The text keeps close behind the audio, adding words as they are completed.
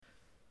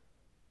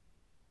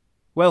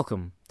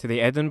Welcome to the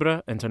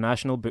Edinburgh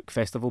International Book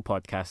Festival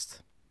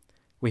podcast.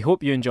 We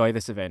hope you enjoy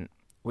this event,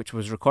 which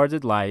was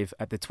recorded live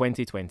at the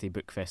 2020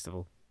 Book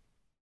Festival.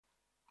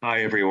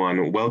 Hi,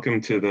 everyone. Welcome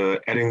to the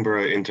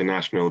Edinburgh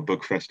International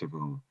Book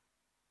Festival.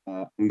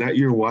 That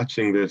you're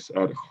watching this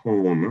at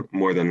home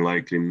more than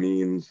likely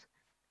means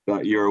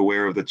that you're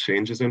aware of the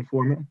changes in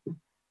format.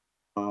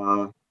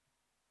 A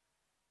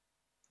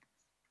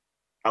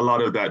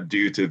lot of that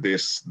due to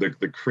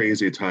the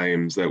crazy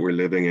times that we're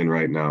living in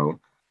right now.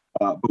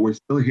 But we're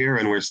still here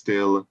and we're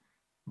still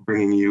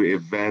bringing you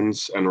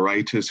events and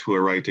writers who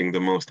are writing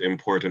the most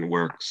important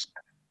works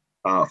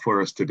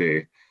for us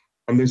today.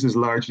 And this is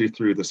largely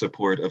through the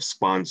support of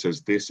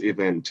sponsors. This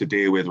event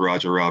today with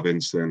Roger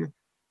Robinson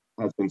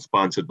has been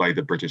sponsored by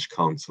the British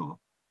Council.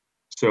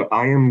 So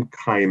I am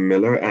Kai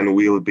Miller, and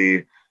we'll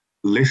be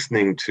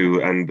listening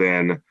to and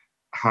then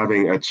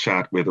having a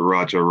chat with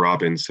Roger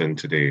Robinson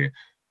today.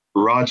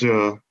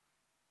 Roger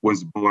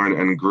was born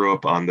and grew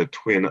up on the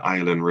Twin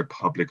Island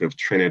Republic of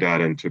Trinidad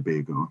and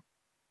Tobago,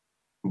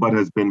 but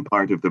has been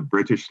part of the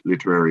British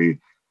literary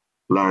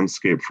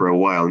landscape for a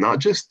while, not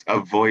just a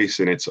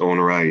voice in its own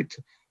right,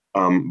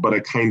 but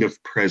a kind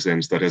of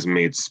presence that has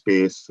made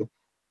space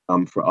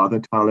for other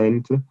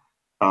talent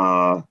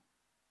to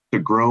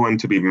grow and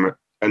to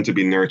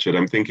be nurtured.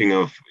 I'm thinking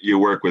of your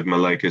work with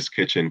Malika's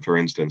Kitchen, for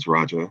instance,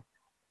 Roger.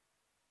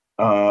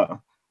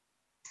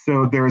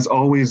 So there's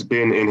always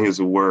been in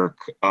his work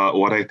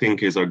what I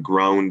think is a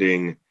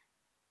grounding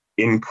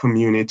in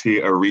community,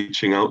 a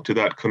reaching out to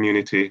that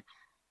community,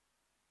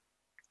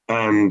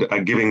 and a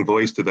giving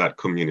voice to that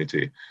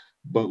community.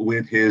 But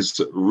with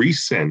his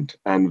recent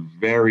and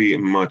very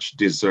much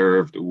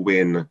deserved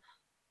win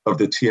of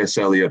the T.S.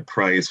 Eliot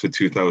Prize for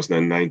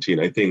 2019,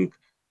 I think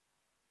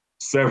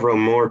several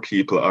more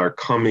people are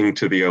coming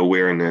to the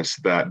awareness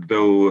that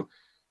though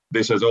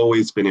this has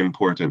always been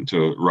important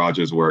to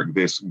Roger's work,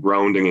 this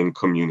grounding in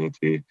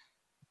community,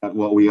 that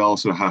what we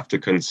also have to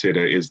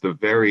consider is the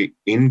very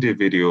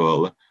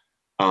individual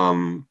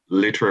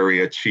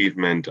literary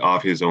achievement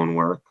of his own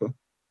work.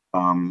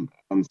 And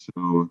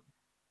so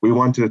we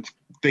want to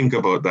think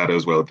about that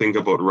as well. Think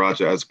about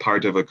Roger as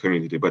part of a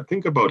community, but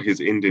think about his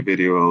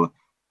individual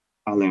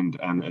talent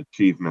and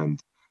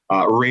achievement.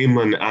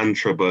 Raymond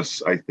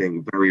Antrobus, I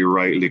think, very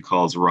rightly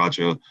calls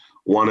Roger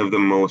one of the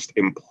most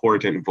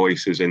important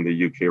voices in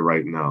the UK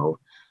right now.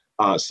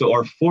 So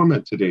our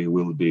format today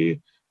will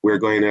be, we're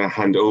going to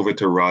hand over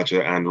to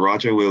Roger, and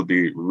Roger will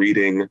be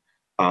reading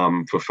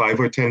for 5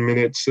 or 10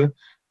 minutes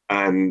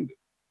and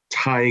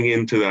tying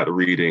into that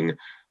reading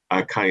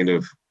a kind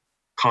of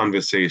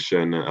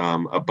conversation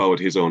about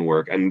his own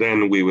work. And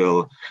then we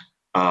will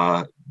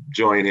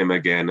join him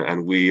again,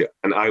 and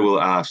I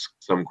will ask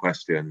some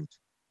questions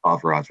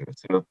of Roger.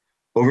 So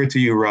over to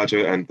you,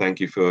 Roger, and thank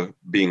you for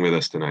being with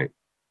us tonight.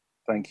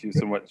 Thank you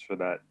so much for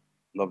that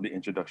lovely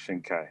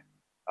introduction, Kai.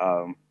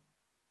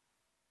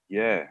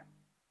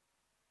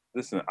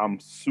 Listen, I'm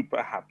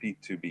super happy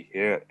to be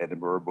here at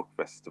Edinburgh Book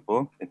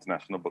Festival,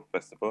 International Book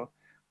Festival.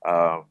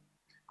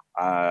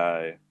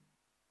 I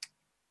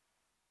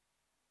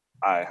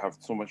have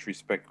so much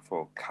respect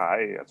for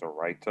Kai as a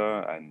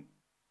writer, and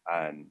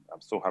I'm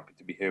so happy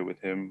to be here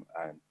with him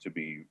and to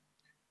be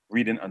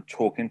reading and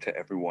talking to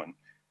everyone.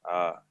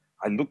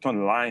 I looked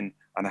online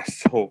and I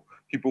saw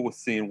people were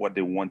saying what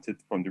they wanted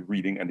from the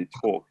reading and the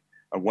talk.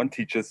 And one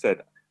teacher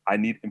said, I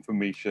need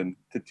information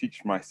to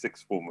teach my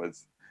sixth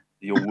formers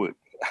your work.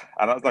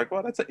 And I was like,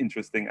 well, that's an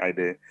interesting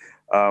idea.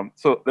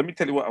 So let me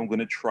tell you what I'm going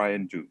to try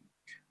and do.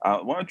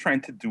 What I'm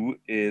trying to do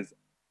is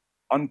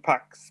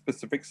unpack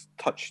specific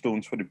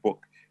touchstones for the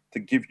book to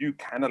give you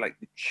kind of like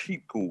the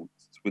cheat codes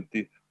with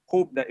the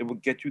hope that it will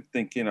get you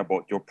thinking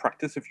about your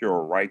practice if you're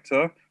a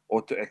writer,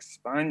 or to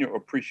expand your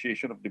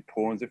appreciation of the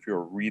poems if you're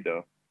a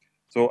reader.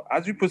 So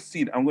as we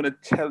proceed, I'm going to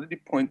tell you the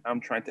point I'm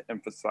trying to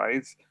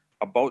emphasize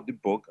about the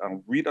book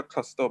and read a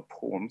cluster of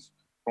poems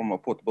from A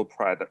Portable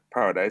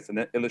Paradise and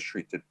then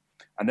illustrate it.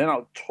 And then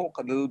I'll talk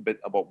a little bit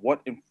about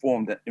what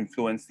informed and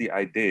influenced the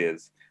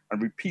ideas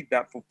and repeat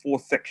that for 4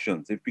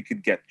 sections if we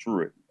could get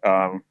through it.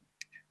 I'm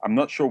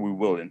not sure we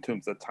will in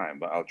terms of time,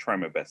 but I'll try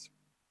my best.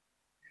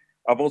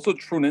 I've also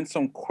thrown in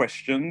some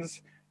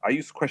questions. I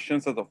use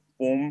questions as a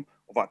form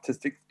of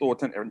artistic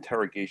thought and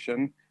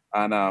interrogation.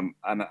 And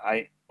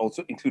I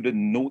also included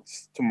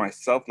notes to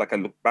myself, like I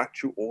look back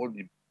through all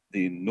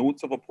the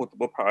notes of A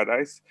Portable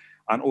Paradise.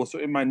 And also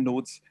in my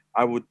notes,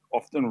 I would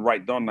often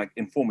write down like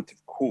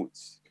informative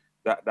quotes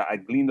that I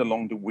gleaned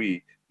along the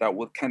way that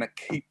would kind of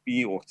keep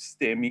me or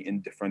steer me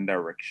in different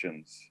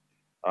directions.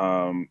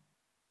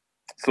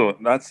 So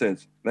that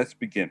says, let's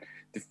begin.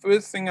 The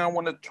first thing I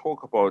want to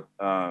talk about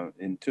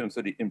in terms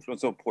of the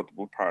influence of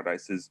Portable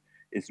Paradise is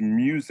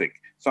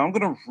music. So I'm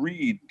going to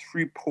read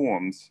 3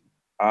 poems.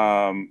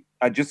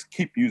 I just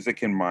keep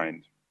music in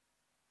mind.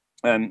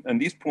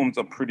 And these poems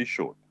are pretty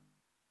short.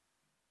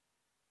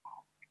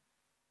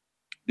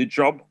 The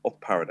Job of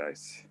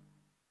Paradise.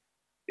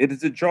 It is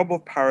the job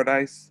of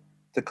paradise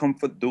to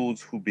comfort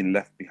those who've been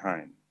left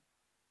behind,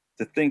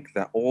 to think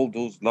that all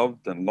those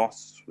loved and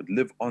lost would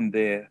live on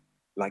there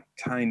like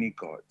tiny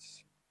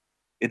gods,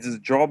 It is a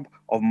job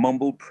of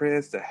mumbled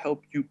prayers to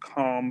help you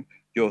calm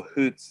your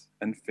hurts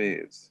and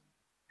fears.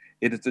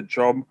 It is the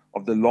job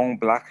of the long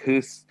black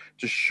hearse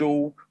to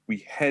show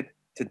we head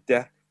to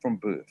death from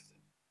birth.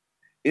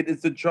 It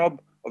is the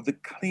job of the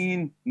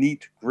clean,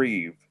 neat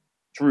grave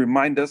to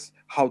remind us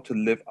how to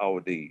live our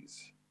days.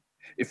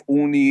 If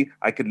only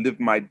I could live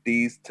my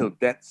days till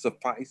death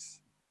suffice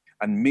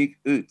and make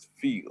earth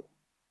feel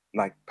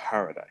like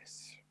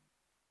paradise.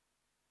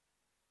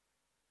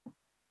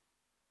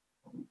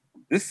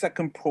 This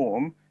second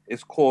poem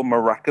is called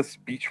Maracas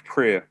Beach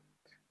Prayer,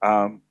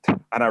 and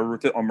I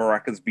wrote it on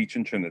Maracas Beach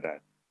in Trinidad.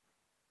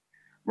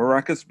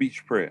 Maracas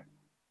Beach Prayer.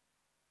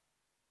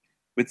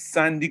 With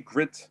sandy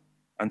grit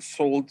and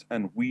salt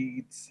and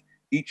weeds,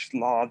 each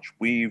large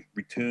wave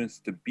returns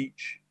to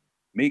beach.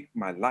 Make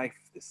my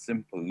life the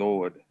simple,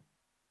 Lord.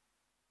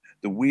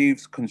 The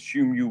waves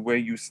consume you where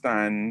you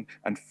stand,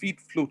 and feet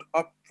float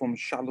up from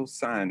shallow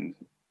sand.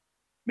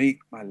 Make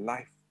my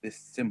life this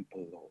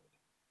simple, Lord.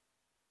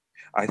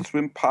 I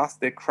swim past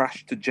their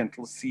crash to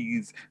gentle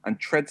seas and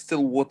tread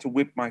still water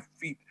with my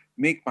feet.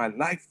 Make my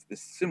life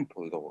this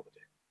simple, Lord.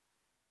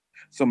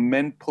 Some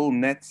men pull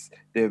nets,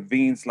 their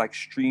veins like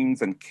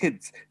streams, and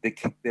kids, they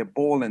kick their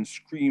ball and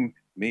scream.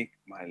 Make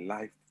my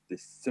life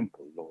this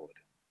simple, Lord.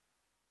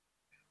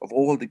 Of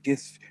all the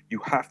gifts you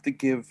have to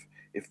give,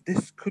 if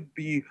this could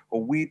be a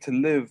way to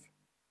live,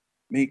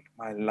 make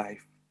my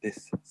life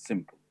this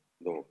simple,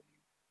 Lord.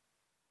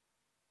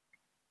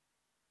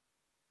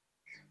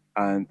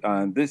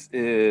 And this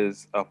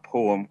is a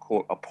poem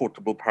called A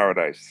Portable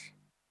Paradise.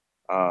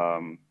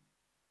 I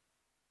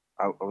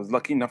was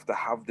lucky enough to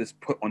have this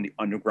put on the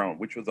underground,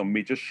 which was a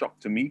major shock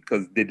to me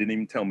because they didn't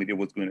even tell me they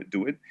was going to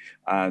do it.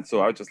 And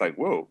so I was just like,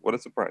 whoa, what a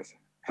surprise.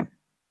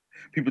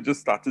 People just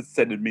started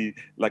sending me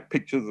like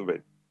pictures of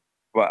it.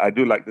 But I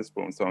do like this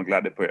poem, so I'm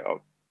glad they put it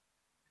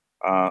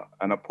out.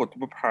 And A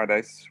Portable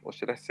Paradise, what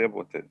should I say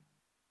about it?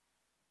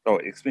 Oh,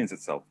 it explains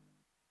itself.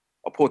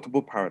 A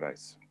Portable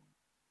Paradise.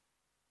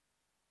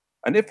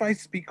 And if I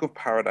speak of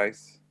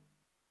paradise,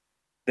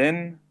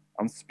 then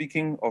I'm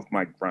speaking of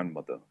my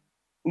grandmother,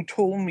 who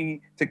told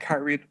me to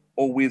carry it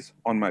always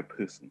on my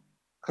person,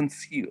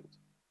 concealed,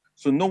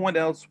 so no one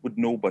else would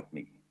know but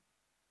me.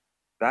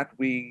 That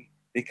way,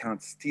 they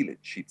can't steal it,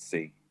 she'd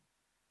say.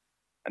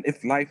 And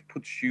if life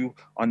puts you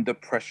under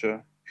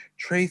pressure,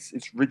 trace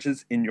its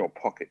ridges in your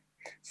pocket,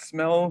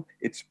 smell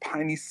its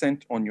piney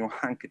scent on your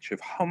handkerchief,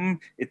 hum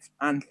its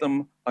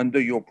anthem under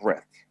your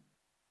breath.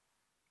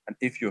 And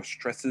if your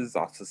stresses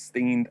are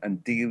sustained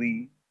and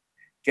daily,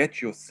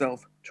 get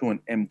yourself to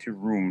an empty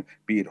room,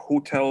 be it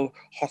hotel,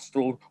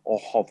 hostel, or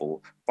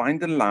hovel.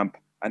 Find a lamp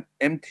and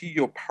empty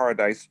your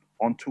paradise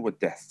onto a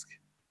desk.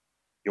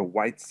 Your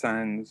white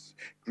sands,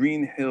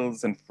 green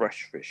hills, and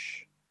fresh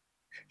fish.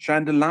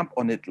 Shine the lamp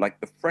on it like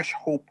the fresh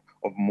hope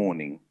of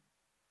morning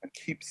and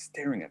keep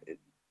staring at it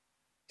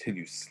till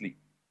you sleep.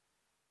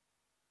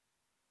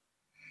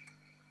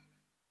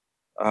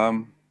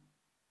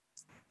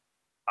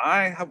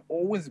 I have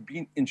always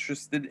been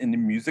interested in the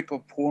music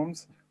of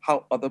poems,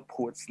 how other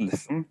poets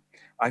listen.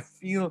 I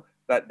feel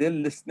that their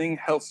listening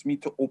helps me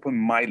to open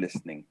my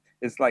listening.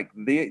 It's like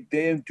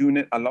they're doing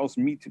it allows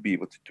me to be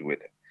able to do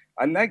it.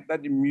 I like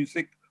that the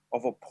music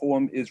of a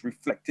poem is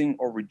reflecting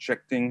or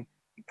rejecting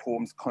the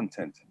poem's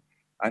content.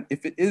 And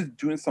if it is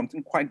doing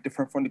something quite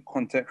different from the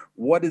content,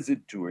 what is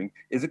it doing?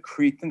 Is it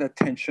creating that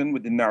tension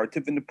with the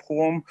narrative in the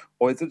poem,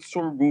 or is it so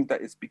removed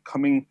that it's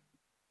becoming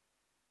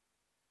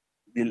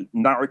the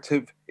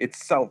narrative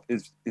itself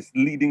is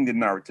leading the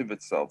narrative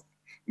itself,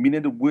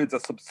 meaning the words are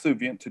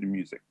subservient to the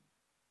music.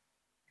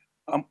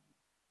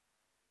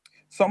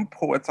 Some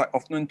poets I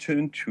often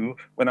turn to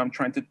when I'm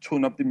trying to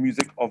tone up the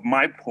music of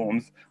my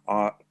poems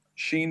are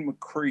Shane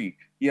McCree.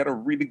 He had a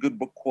really good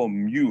book called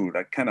Mule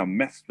that kind of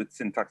messed with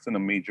syntax in a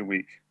major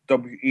way.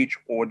 W.H.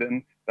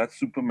 Auden, that's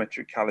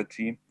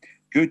supermetricality.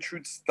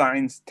 Gertrude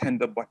Stein's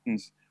Tender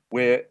Buttons,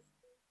 where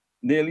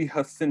nearly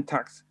her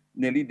syntax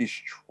nearly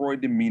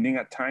destroyed the meaning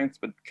at times,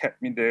 but kept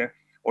me there.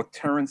 Or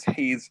Terence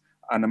Hayes,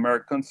 An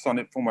American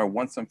Sonnet for My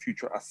Once and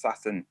Future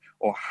Assassin.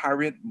 Or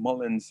Harriet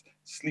Mullins,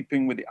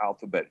 Sleeping with the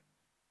Alphabet.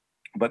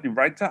 But the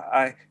writer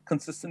I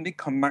consistently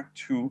come back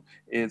to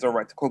is a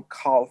writer called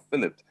Carl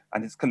Phillips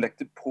and his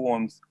collected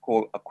poems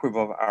called A Quiver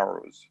of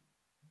Arrows.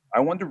 I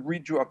want to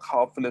read you a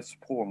Carl Phillips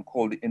poem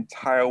called The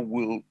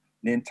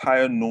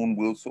Entire Known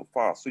World So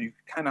Far, so you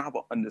can kind of have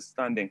an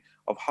understanding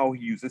of how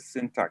he uses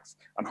syntax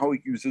and how he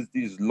uses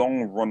these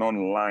long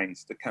run-on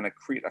lines to kind of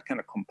create a kind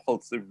of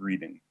compulsive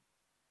reading.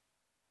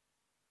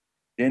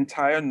 The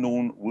Entire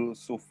Known World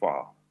So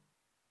Far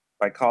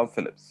by Carl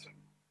Phillips.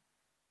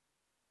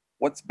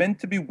 What's meant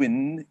to be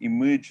wind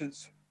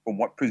emerges from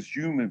what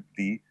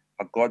presumably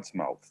are God's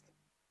mouth,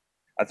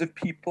 as if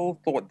people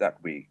thought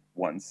that way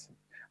once,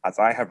 as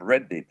I have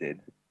read they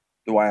did,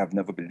 though I have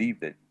never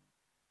believed it.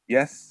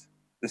 Yes,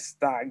 the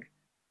stag,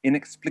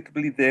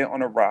 inexplicably there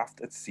on a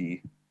raft at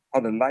sea, how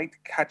the light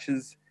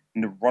catches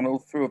in the runnel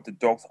fur of the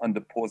dog's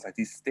underpaws as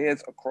he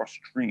stares across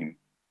stream.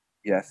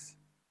 Yes,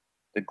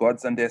 the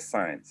gods and their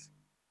signs,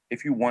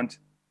 if you want,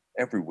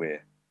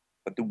 everywhere,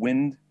 but the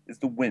wind is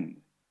the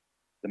wind.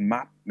 The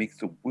map makes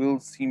the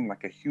world seem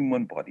like a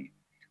human body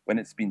when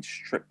it's been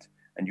stripped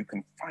and you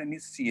can finally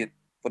see it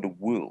for the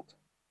world.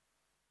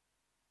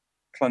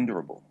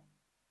 Plunderable,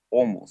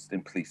 almost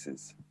in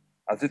places,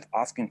 as if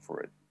asking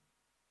for it.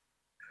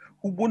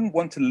 Who wouldn't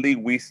want to lay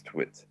waste to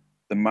it?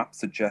 The map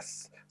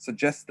suggests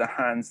the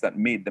hands that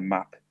made the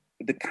map,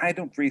 with the kind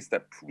of grace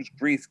that proves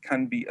grace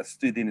can be a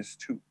sturdiness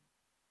too.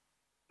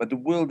 But the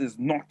world is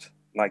not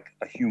like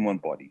a human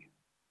body,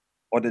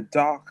 or the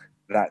dark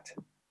that,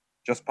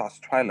 just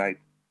past twilight,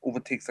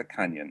 overtakes a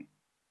canyon,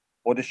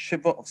 or the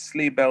shiver of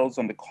sleigh bells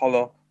on the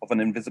collar of an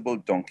invisible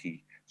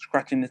donkey,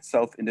 scratching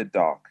itself in the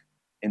dark,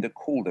 in the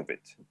cold of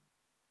it.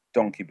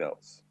 Donkey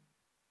bells.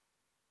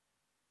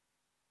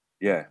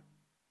 Yeah,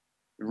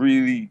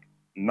 really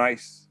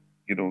nice,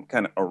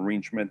 kind of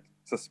arrangement,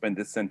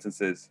 suspended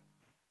sentences.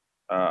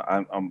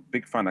 I'm a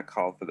big fan of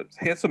Carl Phillips.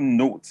 Here's some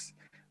notes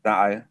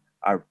that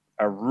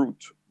I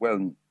wrote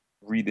when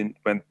writing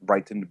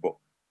the book.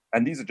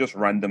 And these are just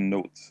random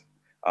notes,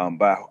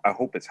 but I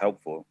hope it's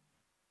helpful.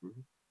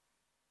 Mm-hmm.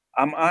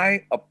 Am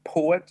I a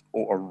poet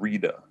or a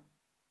reader?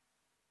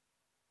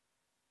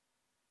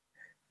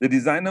 The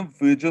designer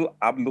Virgil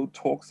Abloh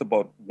talks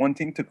about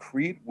wanting to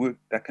create work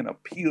that can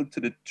appeal to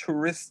the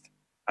tourist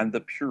and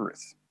the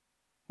purist.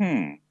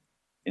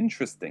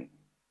 Interesting.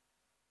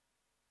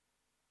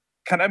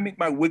 Can I make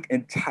my work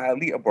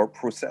entirely about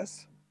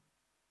process?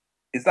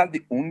 Is that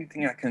the only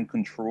thing I can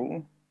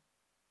control?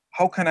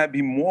 How can I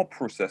be more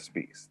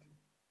process-based?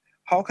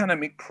 How can I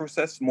make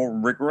process more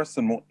rigorous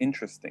and more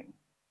interesting?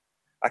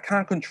 I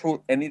can't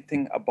control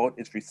anything about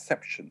its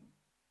reception,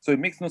 so it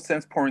makes no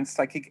sense pouring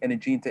psychic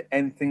energy into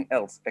anything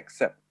else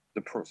except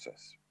the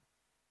process.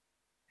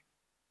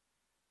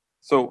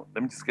 So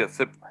let me just get a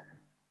sip.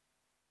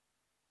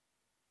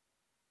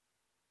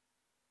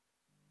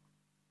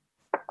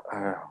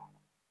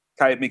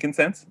 Kai, making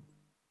sense?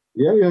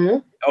 Yeah.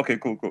 Okay,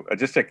 cool. I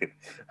just check it.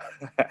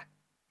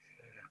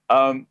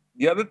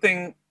 The other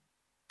thing,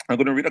 I'm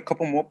going to read a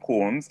couple more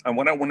poems, and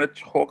what I want to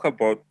talk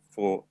about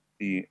for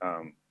the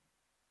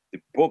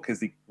book is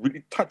the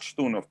really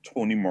touchstone of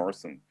Toni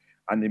Morrison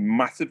and the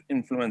massive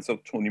influence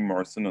of Toni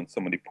Morrison on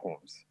some of the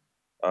poems.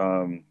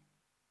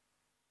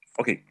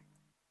 Okay,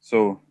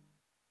 so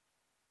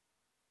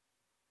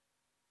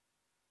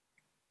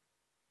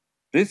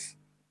this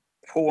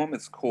poem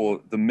is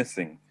called The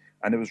Missing,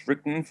 and it was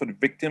written for the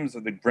victims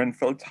of the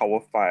Grenfell Tower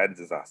fire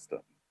disaster.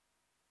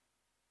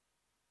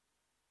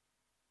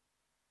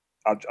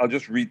 I'll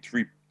just read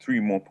three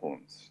more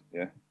poems,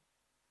 yeah?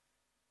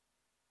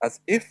 As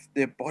if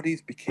their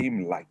bodies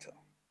became lighter,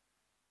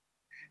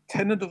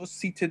 10 of those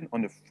seated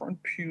on the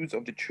front pews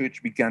of the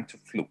church began to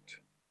float,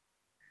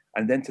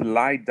 and then to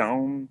lie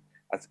down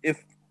as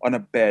if on a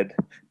bed,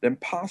 then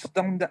pass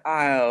down the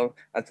aisle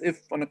as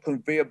if on a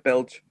conveyor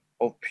belt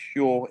of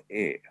pure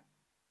air.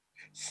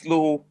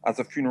 Slow as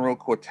a funeral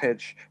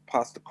cortege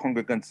past the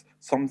congregants,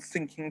 some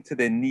sinking to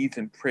their knees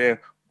in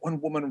prayer,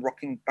 one woman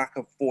rocking back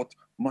and forth,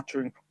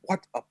 muttering,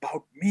 "What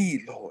about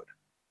me, Lord?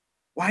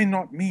 Why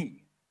not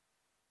me?"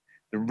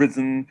 The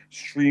risen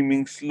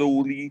streaming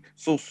slowly,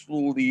 so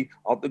slowly,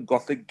 out the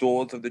Gothic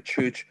doors of the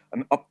church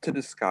and up to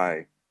the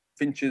sky,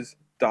 finches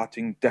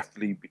darting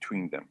deftly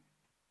between them.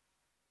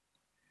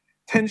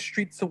 10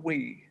 streets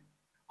away,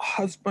 a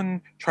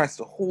husband tries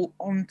to hold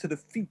on to the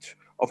feet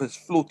of his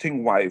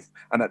floating wife,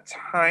 and at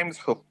times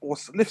her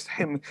force lifts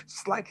him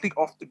slightly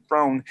off the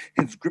ground,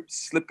 his grip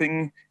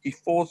slipping. He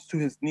falls to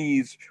his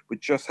knees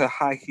with just her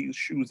high-heeled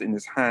shoes in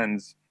his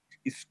hands.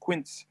 He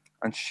squints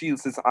and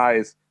shields his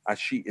eyes as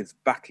she is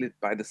backlit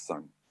by the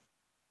sun.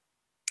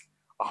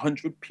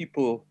 100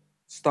 people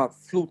start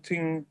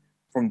floating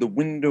from the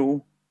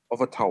window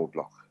of a tower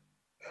block.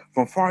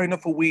 From far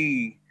enough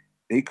away,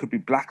 they could be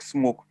black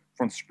smoke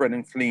from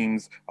spreading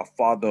flames, a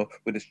father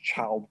with his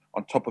child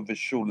on top of his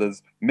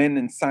shoulders, men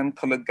in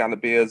sand-colored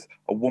galabeers,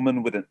 a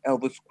woman with an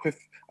Elvis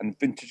quiff and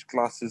vintage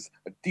glasses,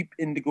 a deep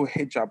indigo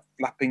hijab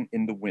flapping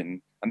in the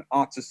wind, an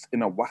artist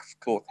in a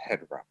waxcloth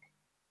head wrap.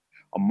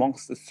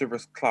 Amongst the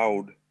cirrus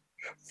cloud,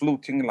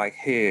 floating like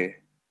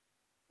hair,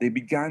 they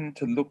began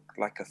to look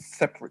like a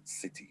separate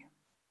city.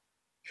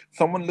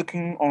 Someone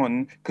looking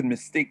on could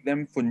mistake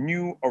them for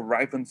new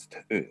arrivals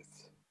to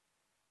Earth.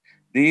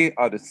 They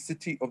are the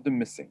city of the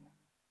missing,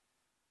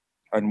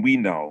 and we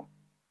now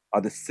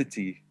are the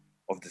city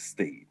of the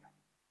stayed.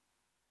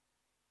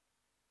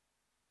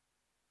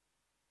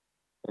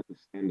 That's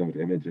a standout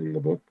image in the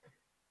book.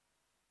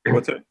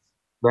 What's it?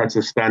 That's a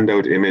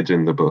standout image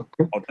in the book.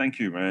 Oh, thank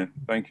you, man.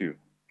 Thank you.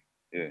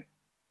 Yeah.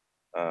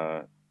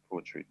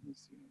 Poetry. Let me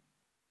see.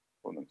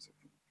 Hold on a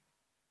second.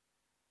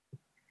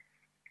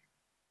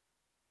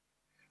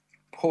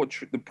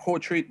 The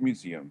Portrait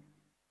Museum.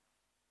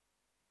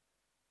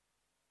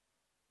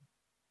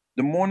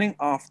 The morning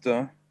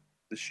after,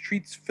 the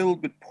streets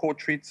filled with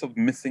portraits of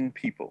missing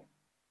people.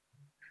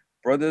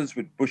 Brothers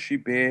with bushy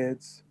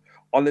beards,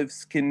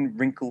 olive-skinned,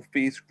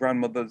 wrinkle-faced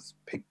grandmothers,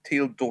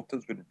 pigtailed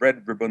daughters with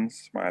red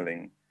ribbons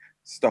smiling,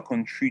 stuck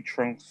on tree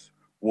trunks,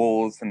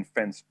 walls, and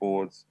fence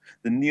boards.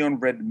 The neon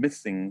red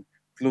missing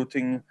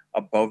floating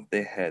above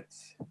their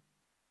heads.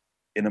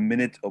 In a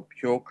minute of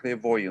pure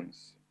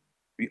clairvoyance,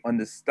 we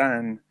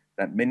understand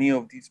that many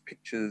of these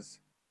pictures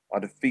are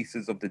the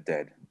faces of the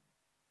dead.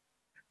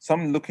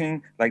 Some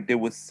looking like they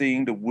were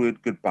saying the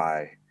word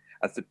goodbye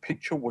as the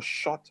picture was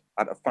shot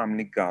at a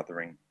family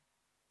gathering.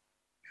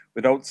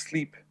 Without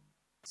sleep,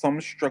 some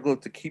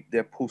struggled to keep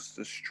their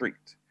posters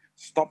straight,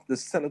 stop the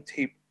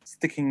sellotape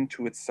sticking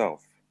to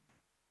itself.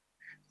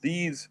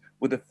 These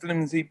were the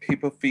flimsy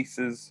paper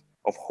faces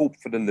of hope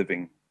for the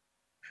living.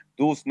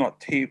 Those not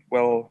taped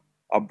well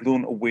are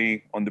blown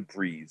away on the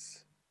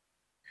breeze.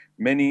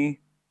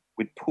 Many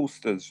with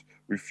posters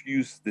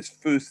refused this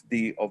first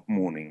day of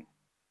mourning.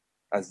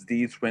 As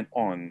days went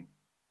on,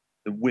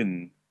 the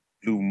wind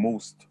blew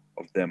most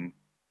of them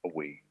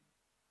away.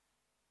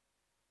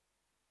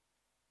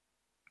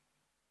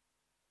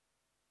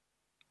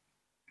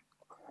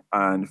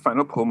 And the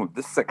final poem of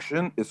this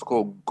section is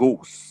called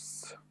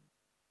Ghosts.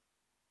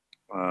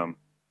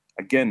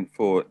 Again,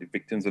 for the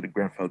victims of the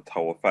Grenfell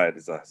Tower fire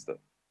disaster.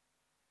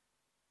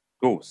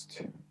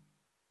 Ghost.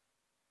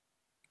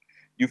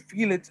 You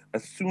feel it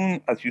as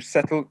soon as you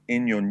settle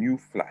in your new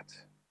flat.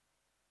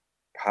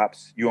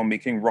 Perhaps you are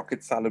making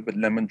rocket salad with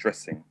lemon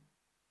dressing.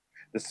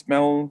 The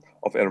smell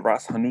of El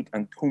Ras Hanout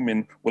and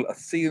cumin will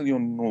assail your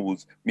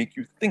nose, make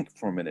you think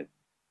for a minute.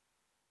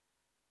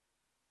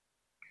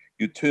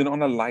 You turn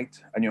on a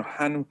light and your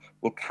hand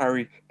will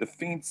carry the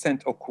faint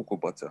scent of cocoa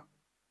butter.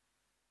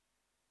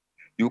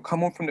 You'll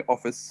come home from the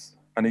office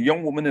and a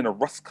young woman in a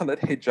rust-colored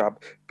hijab,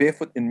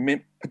 barefoot in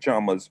mint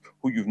pajamas,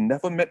 who you've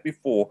never met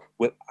before,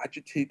 will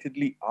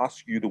agitatedly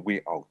ask you the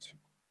way out.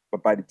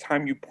 But by the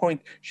time you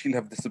point, she'll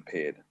have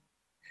disappeared.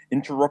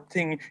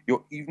 Interrupting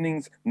your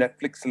evening's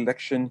Netflix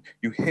selection,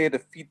 you hear the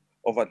feet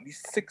of at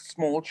least 6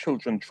 small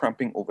children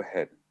tramping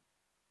overhead.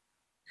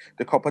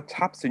 The copper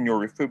taps in your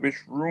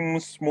refurbished room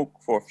smoke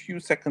for a few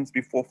seconds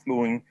before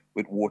flowing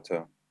with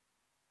water.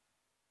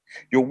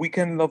 Your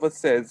weekend lover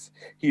says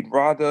he'd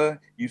rather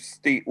you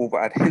stay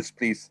over at his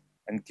place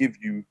and give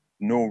you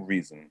no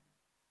reason.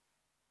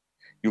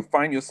 You'll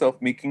find yourself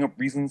making up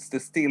reasons to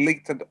stay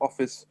late at the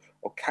office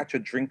or catch a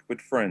drink with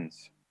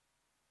friends.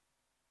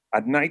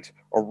 At night,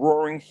 a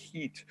roaring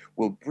heat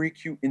will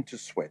break you into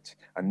sweat,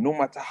 and no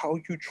matter how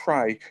you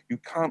try, you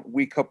can't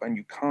wake up and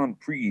you can't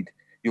breathe.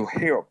 You'll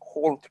hear a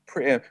call to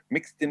prayer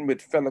mixed in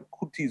with Fela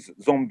Kuti's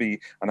Zombie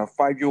and a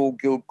 5-year-old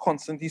girl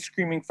constantly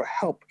screaming for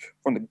help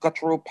from the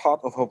guttural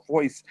part of her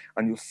voice,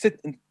 and you'll sit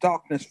in the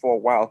darkness for a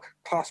while,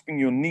 clasping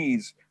your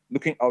knees,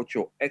 looking out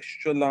your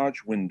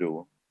extra-large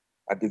window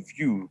at the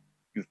view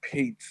you've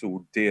paid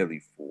so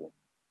dearly for.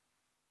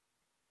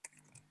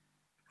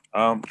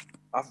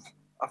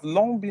 I've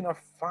long been a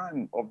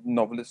fan of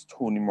novelist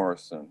Toni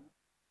Morrison.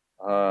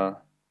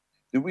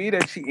 The way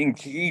that she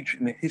engaged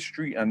in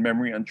history and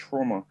memory and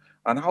trauma,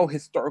 and how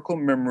historical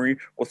memory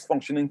was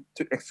functioning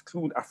to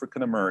exclude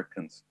African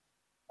Americans.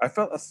 I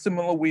felt a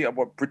similar way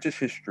about British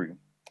history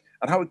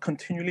and how it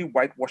continually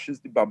whitewashes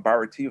the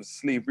barbarity of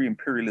slavery,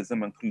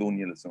 imperialism, and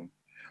colonialism.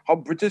 How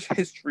British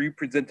history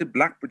presented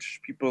Black British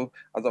people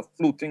as a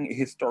floating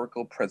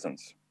historical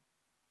presence.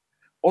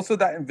 Also,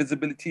 that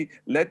invisibility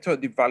led to a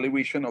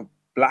devaluation of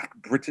Black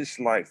British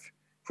life,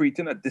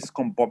 creating a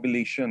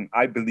discombobulation,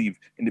 I believe,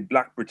 in the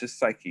Black British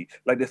psyche,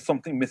 like there's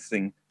something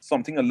missing,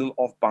 something a little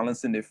off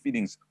balance in their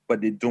feelings, but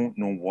they don't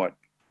know what.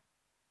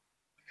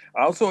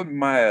 I also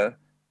admire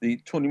the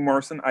Toni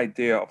Morrison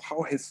idea of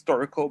how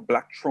historical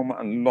Black trauma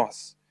and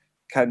loss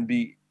can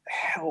be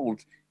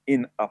held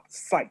in a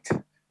sight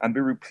and be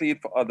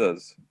replayed for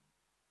others,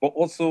 but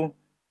also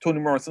Toni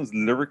Morrison's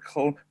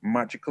lyrical,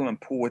 magical, and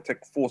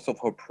poetic force of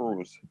her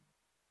prose.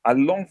 I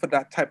long for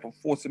that type of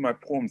force in my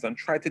poems and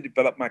try to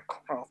develop my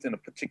craft in a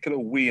particular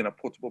way in A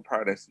Portable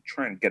Paradise to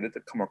try and get it to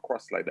come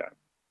across like that.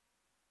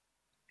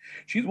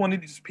 She's one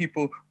of these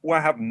people who I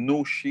have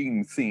no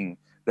shame seeing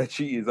that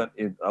she is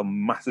a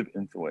massive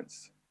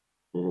influence.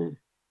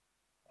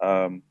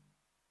 Mm-hmm.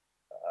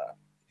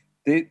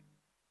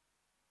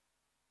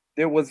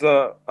 There was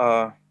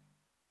a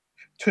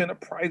Turner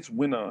Prize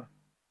winner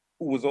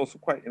who was also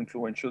quite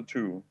influential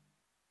too,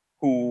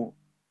 who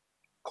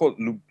called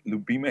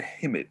Lubima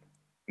Himid.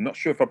 I'm not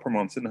sure if I'm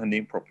pronouncing her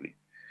name properly.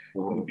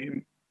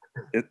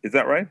 Is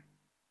that right?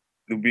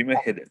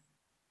 Lubima Himid.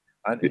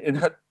 And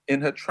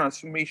in her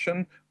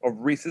transformation of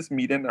racist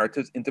media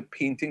narratives into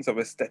paintings of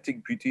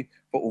aesthetic beauty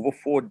for over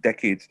 4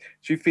 decades,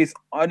 she faced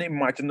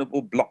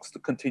unimaginable blocks to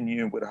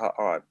continue with her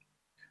art.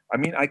 I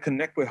mean, I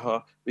connect with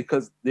her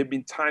because there have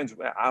been times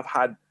where I've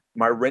had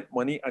my rent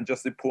money and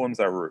just the poems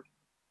I wrote.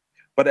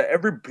 But at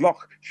every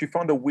block, she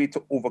found a way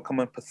to overcome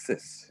and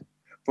persist.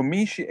 For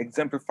me, she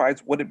exemplifies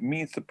what it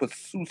means to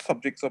pursue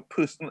subjects of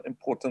personal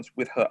importance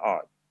with her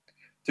art,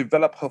 to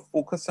develop her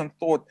focus and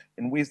thought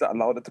in ways that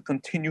allowed her to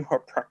continue her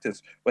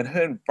practice when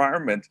her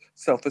environment,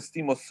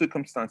 self-esteem, or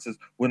circumstances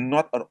were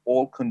not at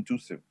all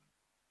conducive.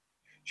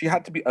 She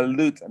had to be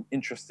alert and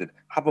interested,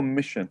 have a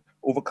mission,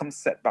 overcome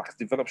setbacks,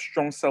 develop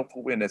strong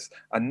self-awareness,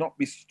 and not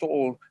be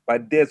stalled by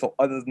theirs or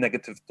others'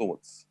 negative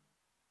thoughts.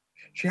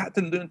 She had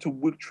to learn to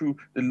work through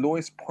the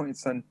lowest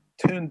points and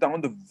turn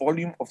down the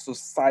volume of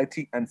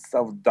society and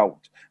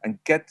self-doubt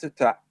and get to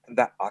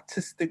that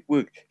artistic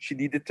work she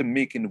needed to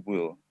make in the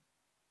world.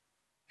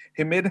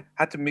 Hamid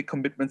had to make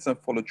commitments and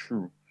follow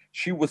through.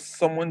 She was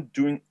someone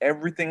doing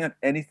everything and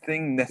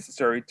anything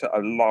necessary to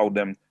allow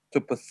them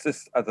to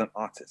persist as an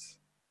artist.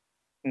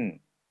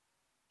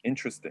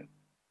 Interesting.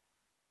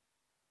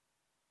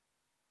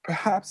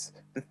 Perhaps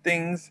the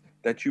things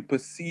that you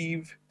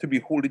perceive to be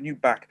holding you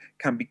back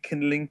can be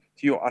kindling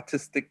to your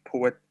artistic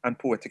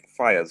poetic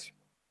fires.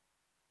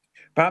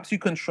 Perhaps you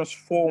can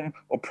transform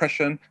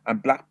oppression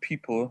and Black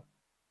people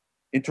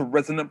into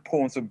resonant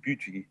poems of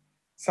beauty,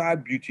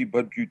 sad beauty,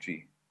 but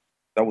beauty.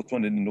 That was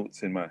one of the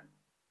notes in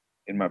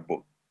my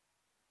book.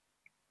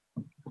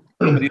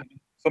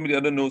 Some of the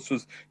other notes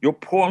was, your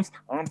poems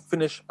aren't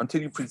finished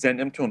until you present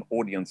them to an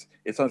audience.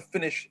 It's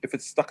unfinished if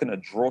it's stuck in a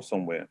drawer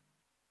somewhere.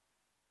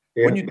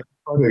 Yeah, that's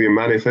part of your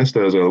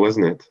manifesto as well,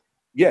 wasn't it?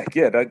 Yeah,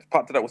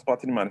 that was part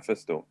of the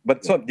manifesto.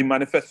 But so the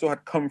manifesto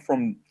had come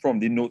from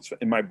the notes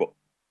in my book.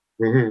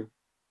 Mm-hmm.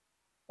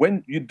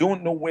 When you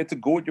don't know where to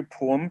go with your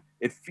poem,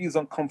 it feels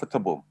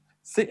uncomfortable.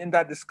 Sit in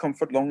that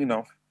discomfort long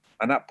enough,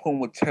 and that poem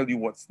will tell you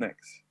what's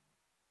next.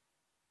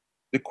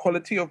 The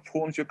quality of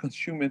poems you're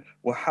consuming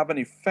will have an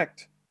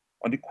effect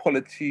on the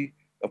quality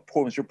of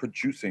poems you're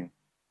producing.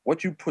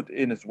 What you put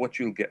in is what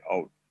you'll get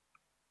out.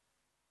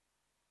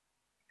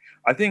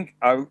 I think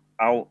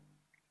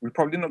we're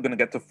probably not going to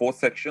get to 4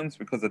 sections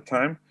because of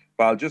time,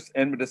 but I'll just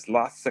end with this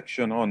last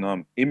section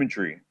on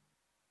imagery.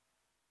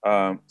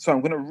 So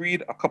I'm going to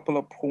read a couple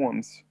of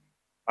poems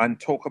and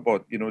talk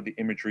about, the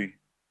imagery,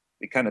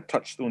 the kind of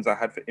touchstones I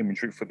had for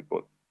imagery for the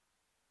book.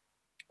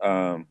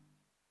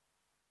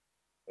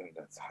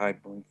 That's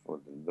Highborn for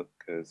the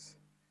Lookers.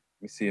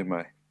 Let me see if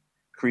my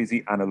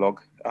crazy analog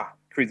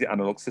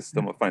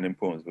system of finding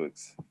poems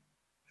works.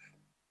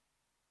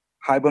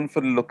 Highborn for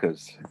the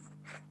Lookers.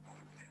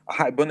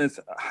 Highborn,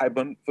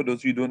 for those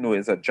of you who don't know,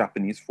 is a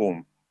Japanese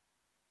form.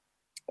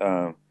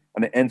 And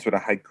it ends with a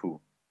haiku.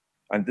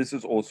 And this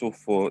is also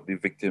for the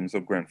victims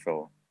of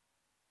Grenfell.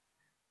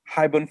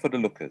 Highborn for the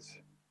Lookers.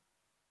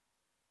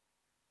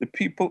 The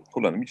people,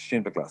 hold on, let me just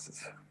change the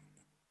glasses.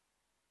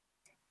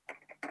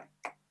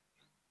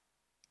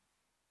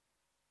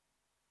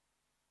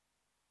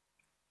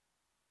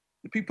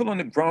 The people on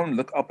the ground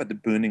look up at the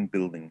burning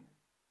building,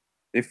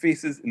 their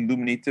faces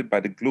illuminated by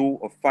the glow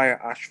of fire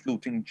ash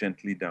floating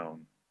gently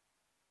down.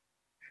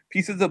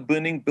 Pieces of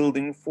burning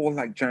building fall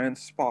like giant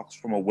sparks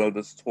from a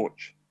welder's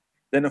torch.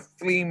 Then a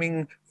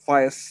flaming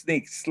fire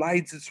snake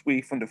slides its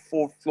way from the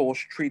 4th floor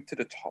straight to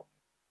the top.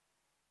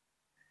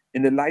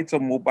 In the lights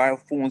of mobile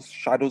phones,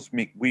 shadows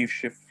make wave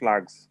shift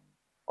flags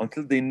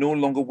until they no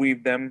longer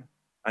wave them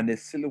and their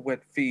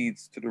silhouette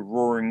fades to the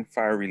roaring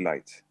fiery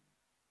light.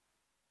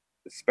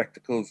 The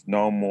spectacle is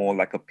now more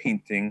like a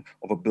painting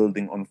of a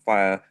building on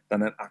fire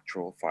than an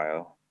actual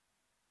fire.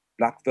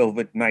 Black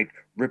velvet night,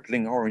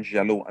 rippling orange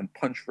yellow and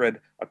punch red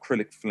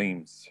acrylic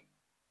flames.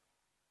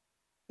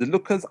 The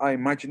lookers are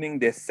imagining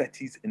their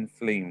settees in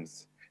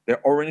flames, their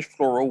orange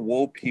floral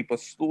wallpaper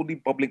slowly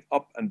bubbling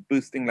up and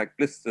bursting like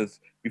blisters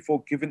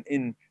before giving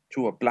in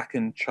to a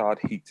blackened charred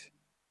heat.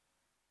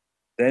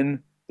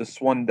 Then the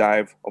swan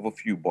dive of a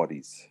few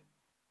bodies.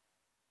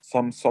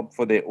 Some sob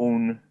for their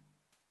own,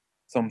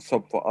 some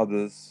sob for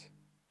others,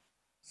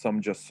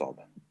 some just sob.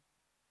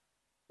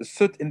 The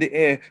soot in the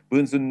air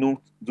burns the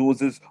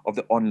noses of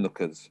the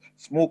onlookers.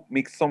 Smoke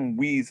makes some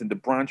wheeze in the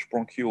branch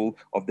bronchiole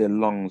of their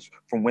lungs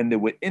from when they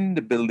were in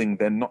the building,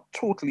 then not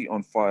totally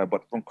on fire,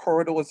 but from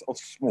corridors of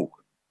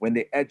smoke when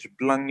they edge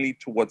blindly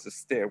towards the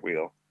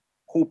stairwell,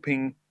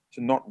 hoping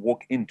to not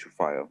walk into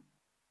fire.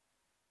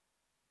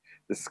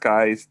 The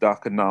sky is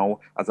darker now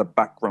as a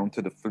background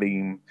to the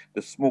flame,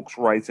 the smoke's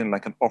rising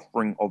like an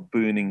offering of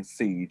burning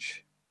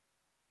sage.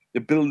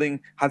 The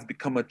building has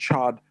become a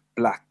charred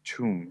black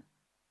tomb.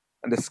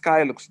 And the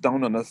sky looks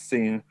down on us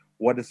saying,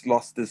 what is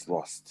lost is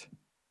lost.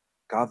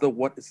 Gather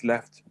what is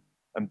left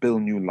and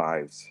build new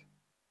lives.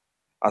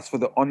 As for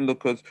the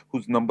onlookers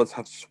whose numbers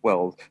have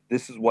swelled,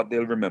 this is what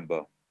they'll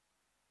remember.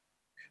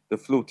 The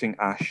floating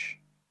ash,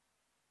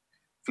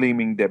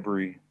 flaming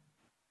debris,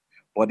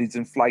 bodies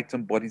in flight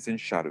and bodies in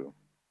shadow.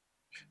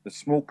 The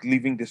smoke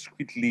leaving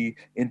discreetly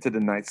into the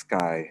night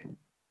sky.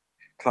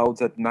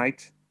 Clouds at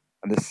night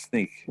and the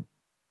snake,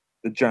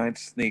 the giant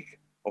snake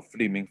of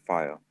flaming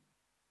fire.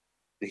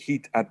 The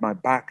heat at my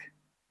back,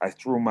 I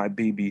throw my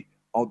baby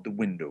out the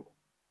window.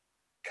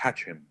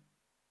 Catch him,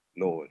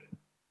 Lord.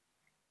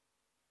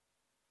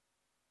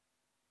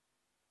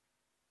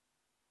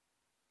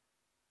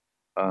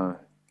 I'll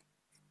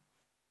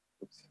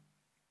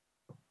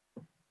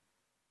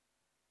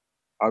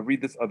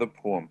read this other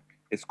poem.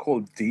 It's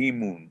called Day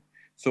Moon.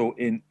 So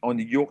on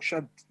the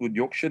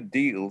Yorkshire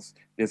Dales,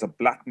 there's a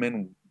black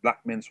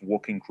men's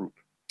walking group,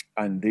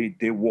 and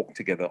they walk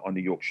together on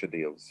the Yorkshire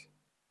Dales.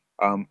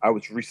 I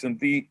was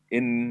recently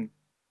in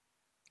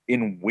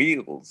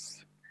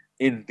Wales,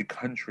 in the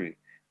country,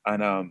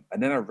 and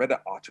then I read an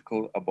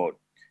article about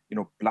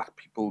Black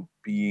people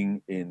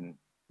being in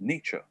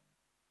nature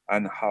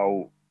and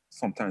how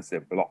sometimes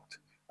they're blocked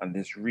and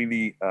there's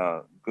really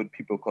good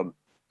people called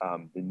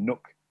the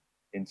Nook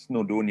in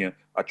Snowdonia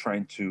are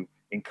trying to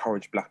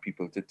encourage Black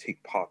people to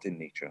take part in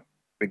nature.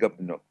 Big up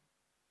the Nook.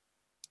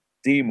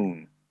 Day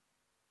Moon,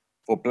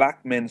 for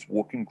Black men's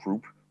walking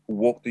group who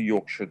walk the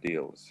Yorkshire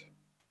Dales.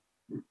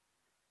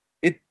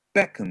 It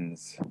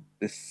beckons,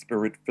 this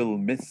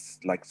spirit-filled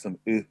mist like some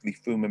earthly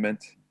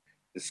firmament.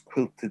 This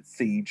quilted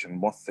sage and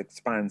moss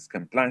expanse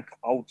can blank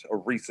out a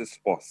racist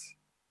boss.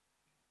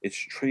 Its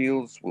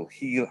trails will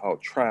heal our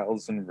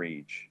trials and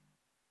rage.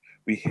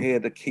 We hear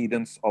the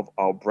cadence of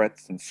our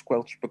breaths and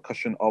squelch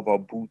percussion of our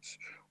boots,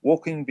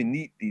 walking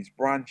beneath these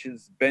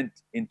branches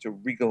bent into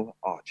regal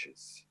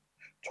arches,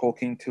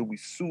 talking till we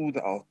soothe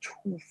our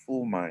too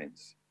full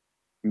minds.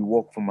 We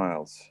walk for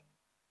miles.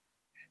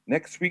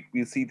 Next week,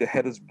 we'll see the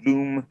headers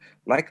bloom.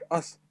 Like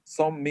us,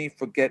 some may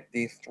forget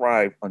they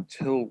thrive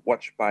until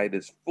watched by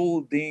this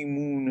full day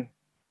moon,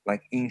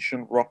 like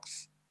ancient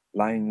rocks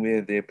lying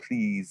where they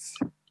please.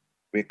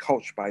 We're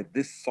couched by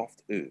this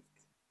soft earth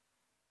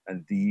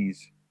and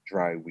these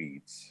dry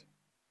weeds.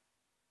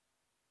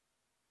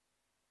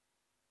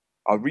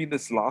 I'll read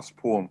this last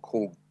poem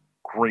called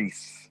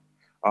Grace.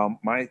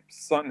 My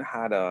son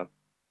had a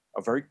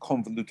very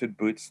convoluted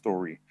birth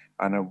story,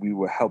 and we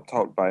were helped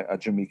out by a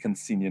Jamaican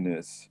senior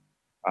nurse.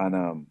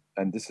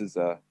 And this is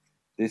a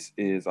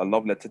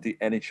love letter to the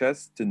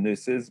NHS, to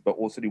nurses, but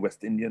also the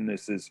West Indian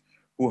nurses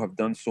who have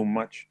done so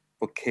much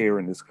for care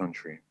in this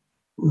country.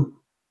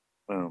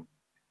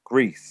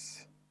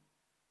 Grace.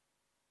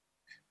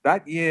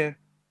 That year,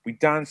 we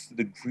danced to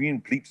the green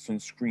bleeps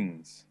on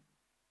screens.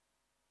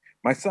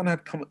 My son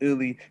had come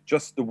early,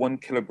 just the 1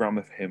 kilogram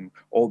of him,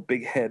 all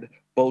big head,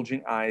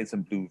 bulging eyes,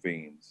 and blue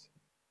veins.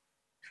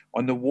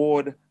 On the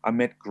ward, I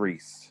met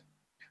Grace,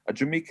 a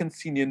Jamaican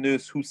senior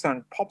nurse who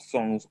sang pop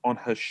songs on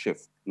her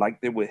shift like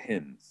they were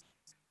hymns.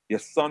 Your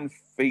son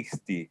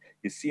feisty,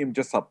 you see him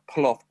just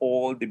pull off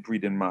all the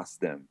breathing mask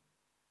them.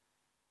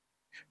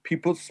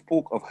 People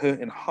spoke of her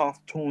in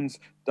half tones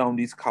down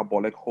these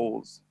carbolic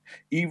holes.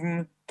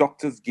 Even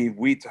doctors gave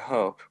way to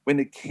her when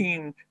it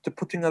came to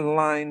putting a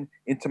line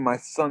into my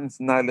son's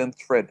nylon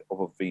thread of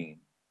a vein.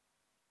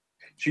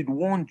 She'd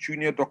warned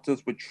junior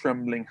doctors with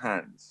trembling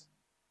hands,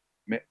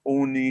 "Me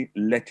only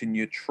letting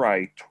you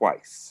try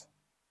twice."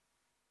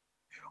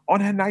 On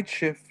her night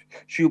shift,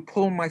 she'll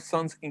pull my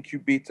son's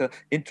incubator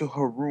into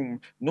her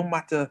room, no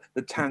matter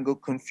the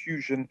tangled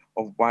confusion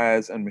of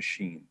wires and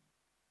machine.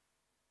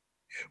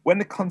 When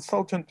the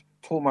consultant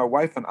told my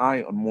wife and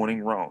I on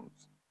morning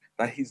rounds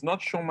that he's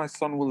not sure my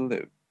son will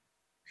live,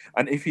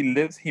 and if he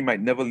lives, he might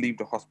never leave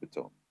the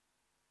hospital,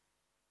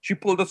 she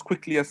pulled us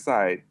quickly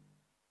aside.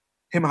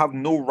 Him have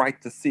no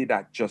right to say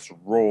that just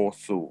raw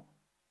so.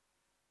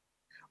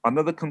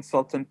 Another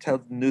consultant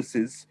tells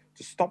nurses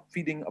to stop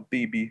feeding a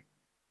baby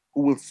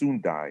who will soon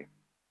die.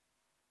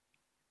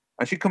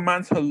 And she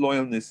commands her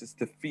loyal nurses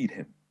to feed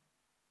him.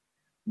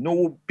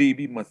 No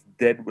baby must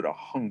dead with a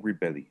hungry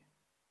belly.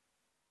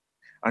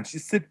 And she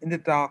sit in the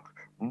dark,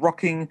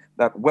 rocking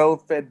that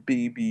well-fed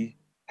baby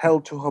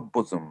held to her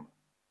bosom,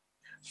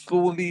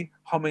 slowly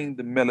humming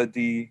the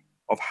melody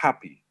of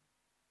Happy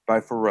by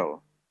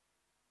Pharrell.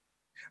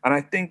 And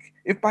I think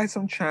if by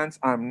some chance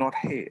I'm not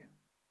here,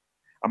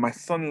 and my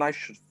sunlight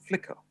should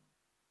flicker,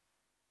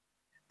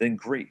 then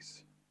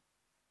Grace,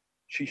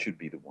 she should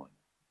be the one.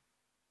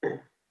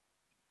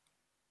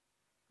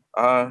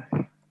 Let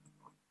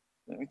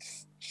me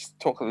just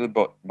talk a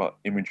little about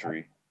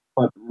imagery.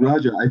 But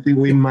Roger, I think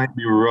we might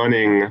be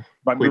running.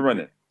 Might be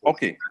running.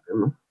 Okay.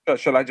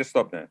 Shall I just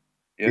stop then?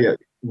 Yeah.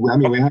 I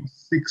mean, we have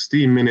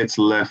 16 minutes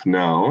left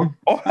now.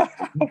 Oh,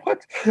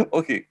 what?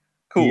 Okay,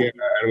 cool. Yeah,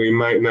 and we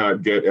might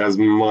not get as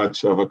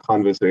much of a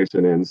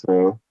conversation in.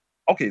 So.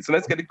 Okay, so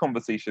let's get the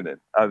conversation in.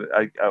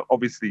 I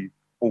obviously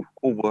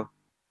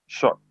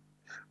overshot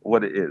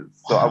what it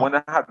is, so I want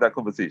to have that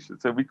conversation.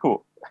 So we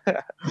cool.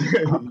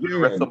 The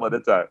rest some other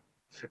time.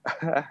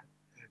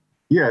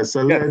 Yeah.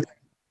 So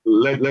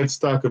let's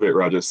talk a bit,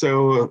 Roger.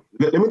 So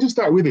let me just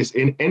start with this.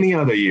 In any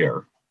other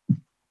year,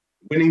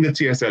 winning the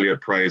T.S.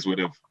 Eliot Prize would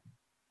have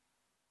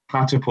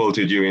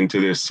catapulted you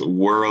into this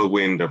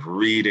whirlwind of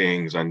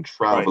readings and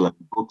travel and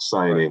book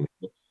signing.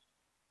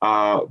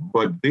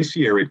 But this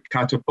year it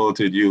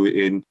catapulted you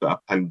into a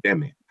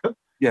pandemic.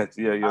 Yes,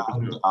 yeah.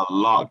 And a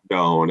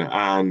lockdown,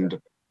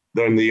 and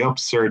then the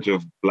upsurge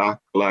of Black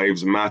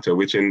Lives Matter,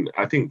 which in,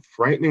 I think,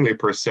 frighteningly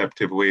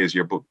perceptive ways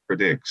your book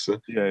predicts.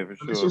 Yeah, for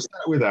sure. Let's just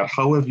start with that.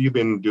 How have you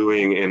been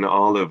doing in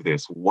all of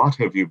this? What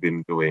have you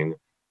been doing?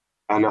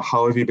 And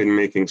how have you been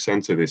making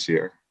sense of this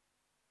year?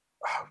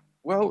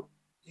 Well,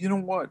 you know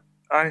what?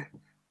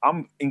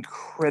 I'm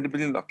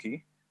incredibly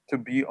lucky to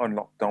be on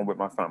lockdown with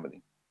my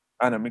family.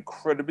 And I'm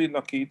incredibly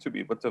lucky to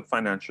be able to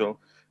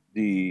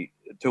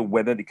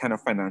weather the kind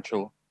of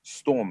financial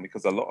storm,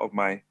 because a lot of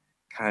my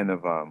kind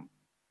of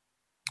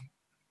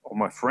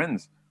my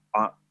friends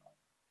are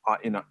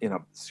in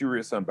a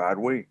serious and bad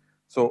way.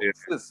 So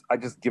I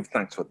just give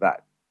thanks for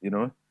that, you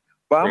know.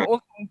 But I'm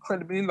also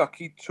incredibly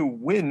lucky to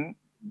win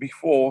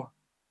before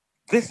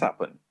this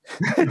happened.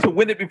 To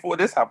win it before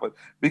this happened,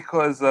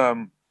 because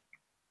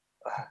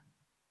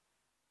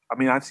I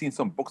mean, I've seen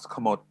some books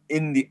come out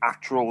during the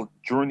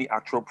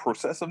actual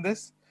process of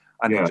this,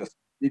 and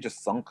they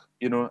just sunk.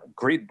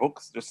 Great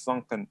books just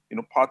sunk, and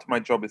part of my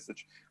job is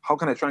how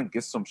can I try and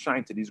give some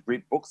shine to these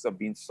great books that are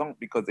being sunk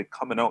because they're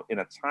coming out in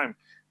a time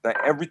that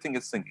everything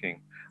is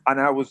sinking. And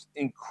I was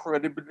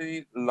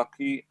incredibly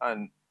lucky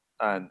and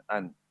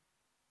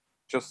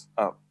just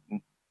a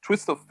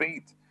twist of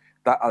fate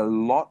that a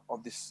lot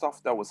of the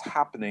stuff that was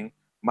happening,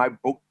 my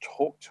book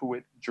talked to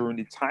it during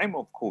the time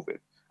of COVID,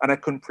 and I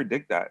couldn't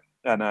predict that,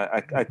 and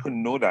I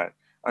couldn't know that.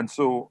 And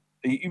so,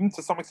 even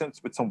to some extent,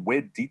 with some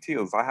weird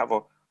details, I have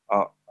a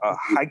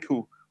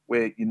haiku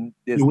where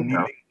there's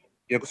kneeling.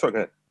 Yeah, sorry, go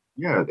ahead.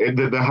 Yeah,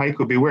 the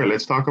haiku beware.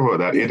 Let's talk about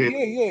that. Yeah,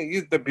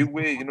 the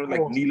beware.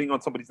 Like kneeling on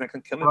somebody's neck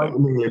and killing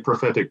them. A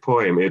prophetic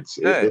poem. It's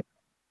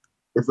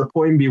the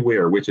poem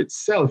Beware, which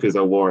itself is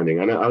a warning.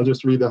 And I'll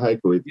just read the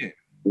haiku.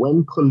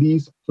 When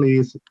police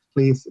place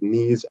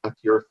knees at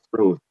your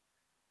throat,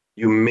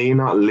 you may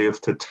not live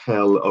to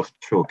tell of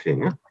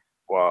choking.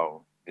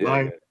 Wow.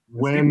 Yeah.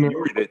 When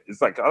you read it,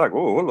 it's like, oh,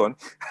 hold on.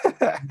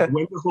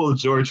 When the whole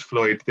George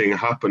Floyd thing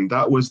happened,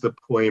 that was the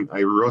poem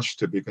I rushed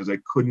to because I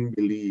couldn't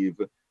believe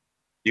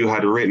you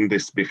had written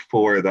this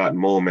before that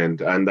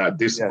moment, and that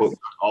this book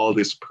got all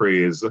this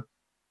praise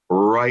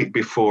right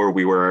before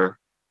we were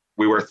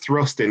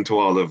thrust into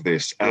all of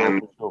this.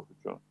 And for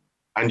sure.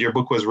 And your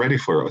book was ready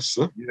for us.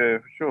 Yeah,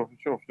 for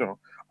sure.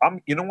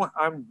 You know what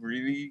I'm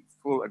really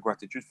full of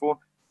gratitude for?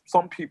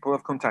 Some people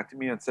have contacted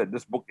me and said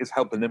this book is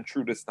helping them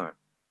through this time.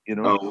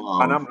 And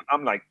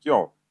I'm like,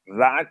 yo,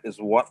 that is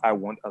what I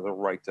want as a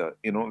writer.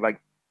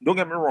 Like, don't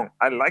get me wrong,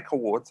 I like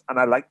awards and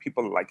I like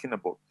people liking a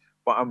book,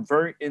 but I'm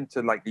very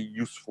into like the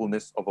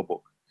usefulness of a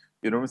book.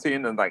 You know what I'm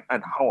saying?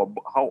 And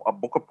how a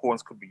book of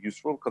poems could be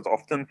useful, because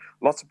often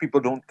lots of people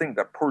don't think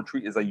that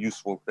poetry is a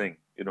useful thing.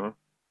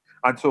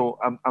 And so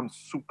I'm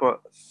super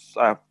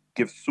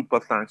give super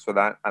thanks for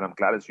that, and I'm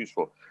glad it's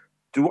useful.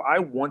 Do I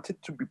want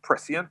it to be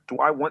prescient? Do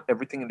I want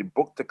everything in the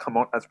book to come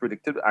out as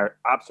predicted? I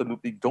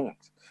absolutely don't.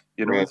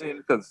 You know what I'm saying?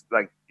 Because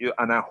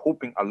and I'm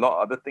hoping a lot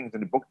of other things in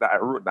the book that I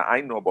wrote that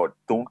I know about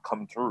don't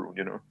come through.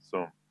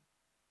 So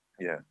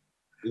yeah.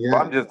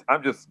 But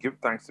I'm just give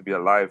thanks to be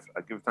alive.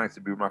 I give thanks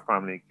to be with my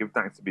family. Give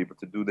thanks to be able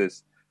to do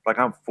this. Like,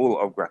 I'm full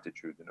of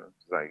gratitude.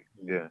 It's like,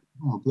 yeah.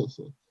 Oh, bless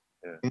it.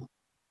 Yeah.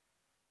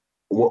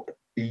 Well,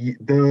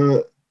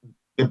 the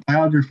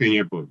biography in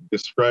your book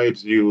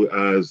describes you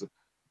as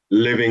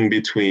living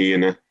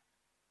between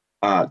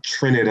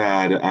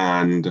Trinidad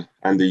and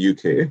the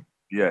UK.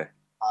 Yeah.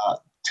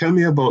 Tell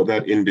me about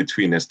that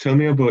in-betweenness. Tell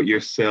me about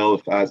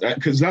yourself,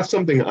 because that's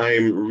something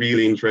I'm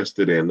really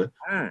interested in.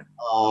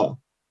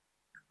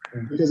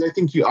 Because I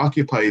think you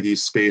occupy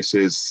these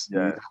spaces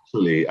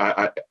naturally.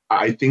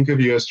 I think of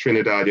you as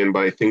Trinidadian,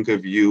 but I think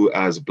of you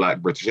as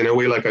Black British in a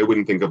way like I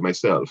wouldn't think of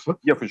myself.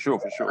 Yeah, for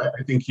sure.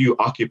 I think you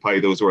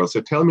occupy those worlds.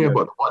 So tell me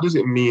about what does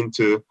it mean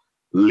to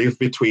live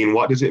between,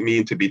 what does it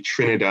mean to be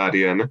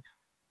Trinidadian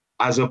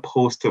as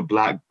opposed to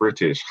Black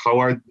British?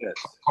 How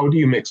do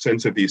you make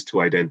sense of these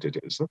two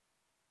identities?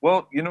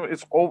 Well,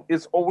 it's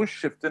always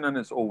shifting and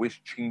it's always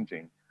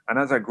changing. And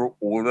as I grow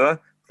older,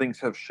 things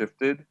have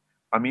shifted.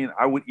 I mean,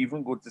 I would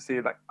even go to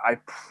say, like, I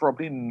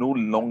probably no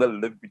longer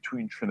live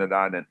between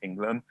Trinidad and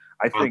England.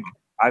 I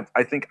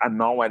think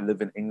now I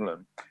live in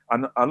England.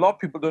 And a lot of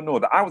people don't know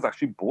that I was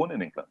actually born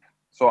in England.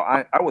 So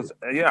I was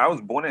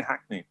born in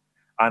Hackney.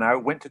 And I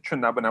went to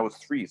Trinidad when I was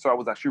 3. So I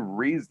was actually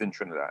raised in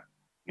Trinidad.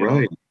 You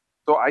know?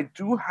 So I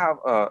do have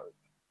a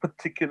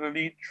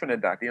particularly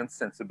Trinidadian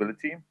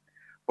sensibility.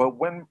 But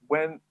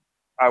when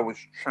I was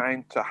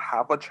trying to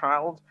have a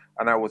child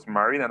and I was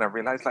married and I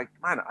realized, like,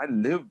 man, I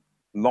live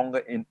longer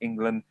in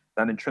England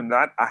than in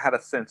Trinidad, I had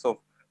a sense of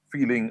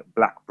feeling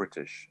Black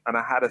British. And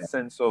I had a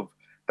sense of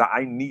that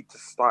I need to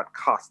start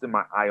casting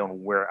my eye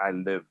on where I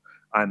live.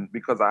 And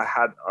because I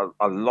had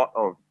a lot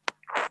of,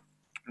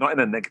 not in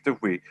a negative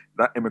way,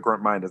 that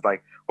immigrant mind is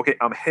like, okay,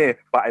 I'm here,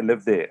 but I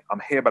live there.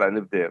 I'm here, but I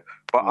live there.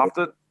 But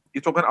after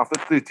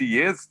 30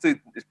 years,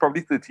 it's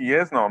probably 30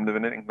 years now I'm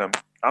living in England.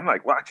 I'm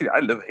like, well, actually, I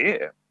live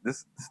here.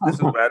 This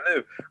is where I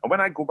live. And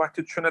when I go back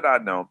to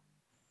Trinidad now,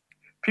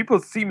 people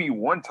see me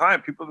one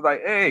time. People are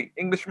like, hey,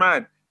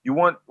 Englishman,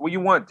 what you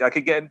want? I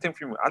could get anything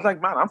from you. I was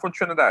like, man, I'm from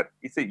Trinidad.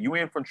 He said, you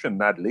ain't from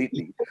Trinidad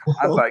lately.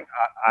 I was like,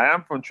 I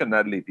am from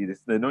Trinidad lately. They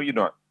said, no, you're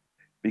not.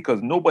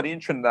 Because nobody in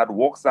Trinidad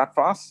walks that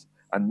fast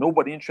and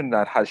nobody in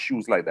Trinidad has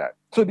shoes like that.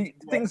 So the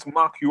things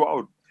mark you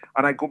out.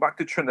 And I go back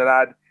to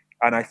Trinidad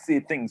and I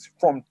say things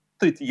from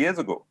 30 years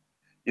ago.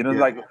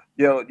 Like,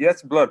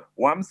 yes, blood.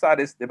 One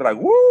side is, they be like,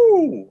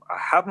 woo, I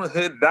haven't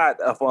heard that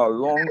for a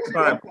long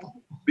time.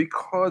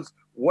 Because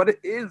what it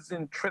is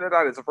in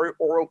Trinidad is a very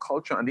oral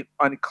culture, and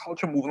the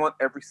culture moving on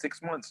every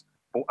 6 months.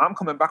 But I'm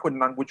coming back with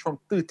language from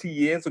 30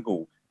 years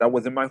ago that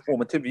was in my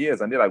formative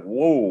years, and they're like,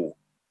 whoa,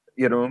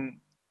 Well,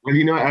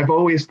 I've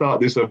always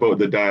thought this about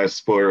the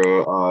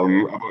diaspora,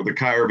 about the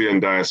Caribbean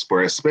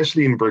diaspora,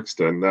 especially in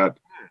Brixton, that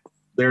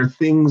there are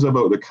things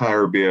about the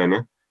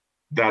Caribbean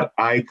that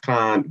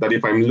that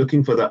if I'm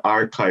looking for the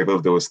archive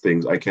of those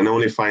things, I can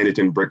only find it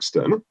in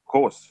Brixton. Of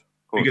course.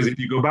 course. Because if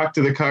you go back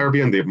to the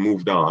Caribbean, they've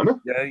moved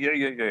on. Yeah.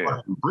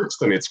 But in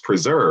Brixton, it's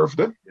preserved.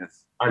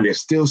 Yes. And they're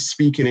still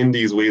speaking in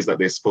these ways that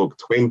they spoke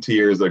 20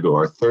 years ago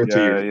or 30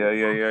 years ago.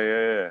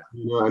 Yeah.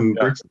 You know, and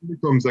Brixton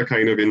becomes a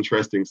kind of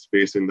interesting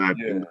space in that.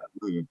 Yeah. In that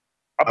mood.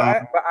 But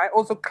I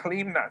also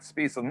claim that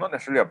space is not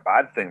necessarily a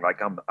bad thing.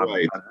 Like I'm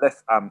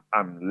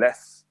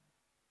less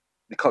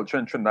the culture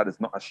in Trinidad is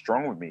not as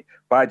strong with me.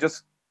 But I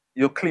just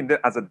claimed it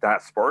as a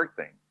diasporic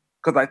thing.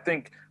 Because I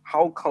think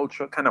how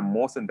culture kind of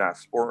morphs in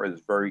diaspora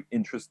is very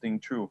interesting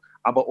too,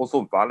 but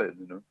also valid,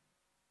 you know.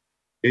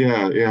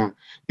 Yeah.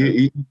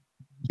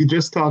 You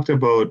just talked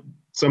about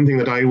something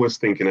that I was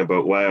thinking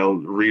about while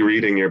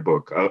rereading your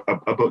book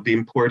about the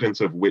importance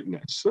of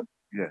witness.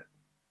 Yeah.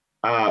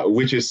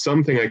 Which is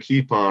something I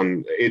keep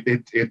on.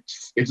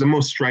 It's the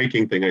most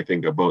striking thing I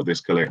think about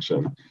this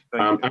collection.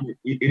 And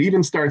it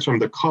even starts from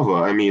the cover.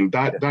 I mean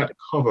that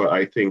cover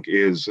I think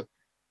is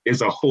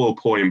a whole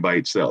poem by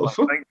itself.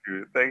 Oh, thank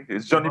you.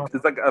 It's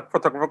like a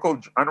photographer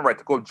and a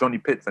writer called Johnny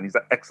Pitts, and he's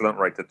an excellent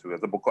writer too.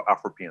 There's a book called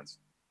Afropeans.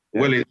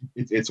 Yeah. Well,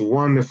 it's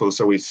wonderful.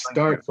 So we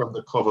start from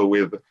the cover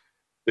with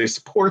this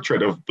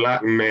portrait of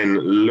black men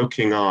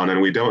looking on,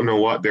 and we don't know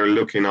what they're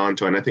looking on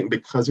to. And I think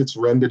because it's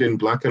rendered in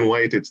black and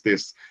white, it's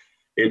this.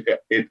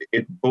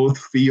 It both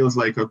feels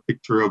like a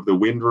picture of the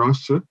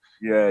Windrush.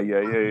 Yeah.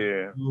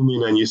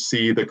 And you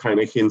see the kind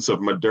of hints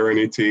of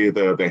modernity,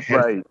 the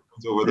headphones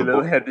over the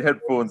little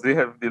headphones. They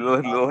have the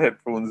little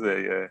headphones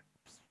there,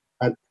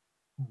 yeah.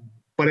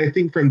 But I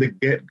think from the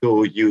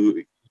get-go,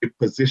 you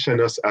position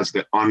us as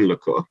the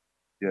onlooker.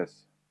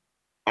 Yes.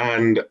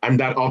 And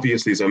that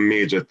obviously is a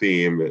major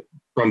theme.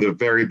 From the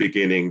very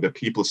beginning, the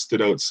people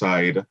stood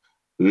outside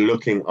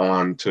looking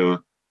on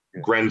to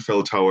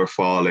Grenfell Tower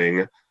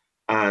falling.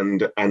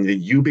 And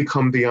you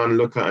become the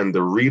onlooker, and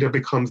the reader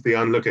becomes the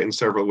onlooker in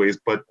several ways.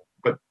 But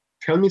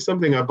tell me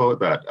something about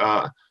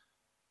that.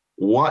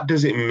 What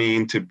does it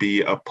mean to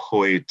be a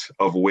poet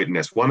of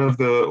witness? One of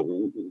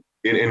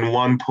in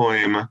one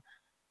poem,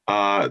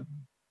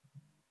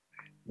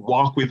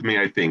 Walk With Me,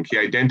 I think, he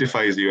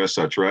identifies you as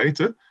such, right?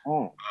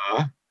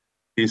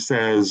 He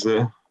says,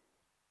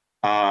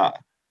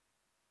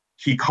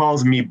 he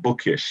calls me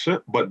bookish,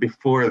 but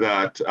before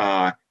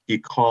that, he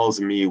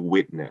calls me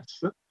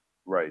witness.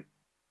 Right.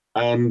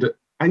 And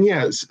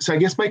yes, so I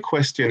guess my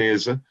question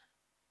is,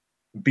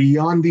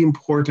 beyond the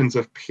importance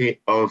of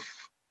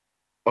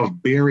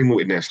bearing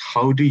witness,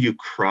 how do you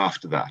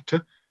craft that?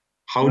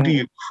 How do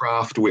you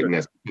craft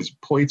witness? Because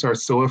poets are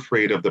so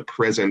afraid of the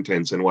present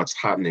tense and what's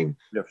happening.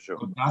 Yeah, for sure.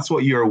 So that's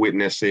what you're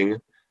witnessing,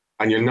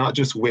 and you're not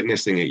just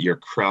witnessing it, you're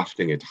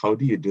crafting it. How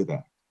do you do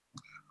that?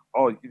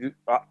 Oh,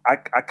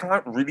 I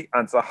can't really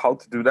answer how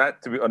to do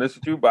that, to be honest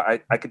with you, but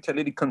I can tell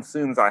you the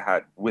concerns I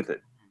had with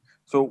it.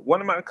 So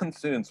one of my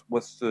concerns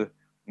was to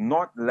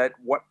not let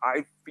what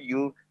I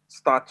feel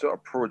start to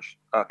approach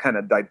kind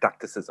of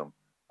didacticism.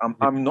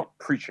 I'm not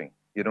preaching,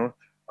 you know.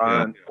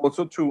 And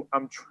also too,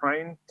 I'm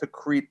trying to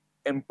create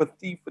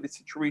empathy for the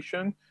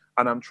situation,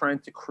 and I'm trying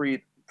to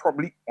create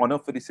probably honor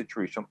for the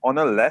situation.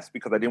 Honor less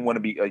because I didn't want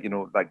to be,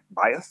 like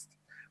biased,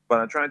 but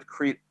I'm trying to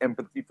create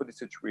empathy for the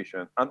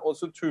situation. And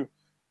also too,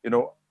 a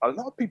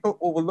lot of people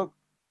overlook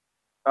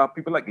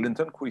people like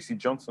Linton Kwesi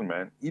Johnson,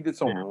 man. He did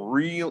some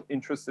real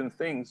interesting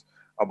things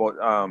about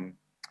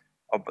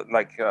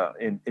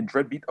in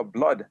Dreadbeat of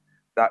Blood,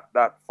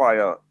 that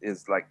fire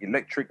is like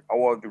electric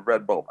hour of the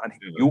red bulb, and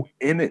you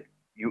in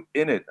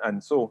it.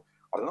 And so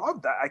a lot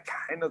of that I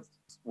kind of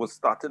was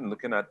starting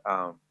looking at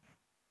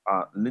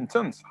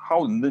Linton's,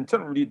 how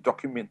Linton really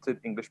documented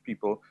English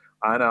people,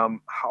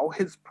 and how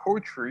his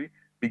poetry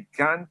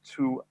began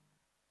to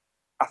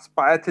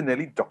aspire to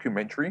nearly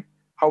documentary,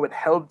 how it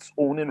held its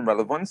own in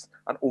relevance,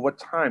 and over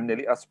time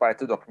nearly aspired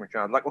to documentary.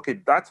 I was like,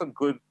 okay, that's a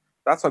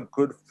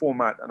good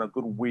format and a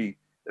good way.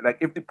 Like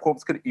if the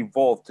poems could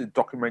evolve to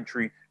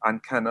documentary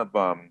and kind of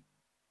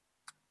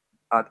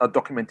a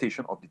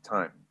documentation of the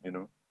time,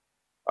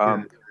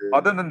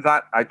 Other than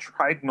that, I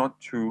tried not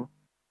to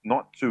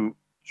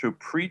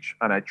preach,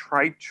 and I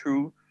tried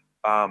to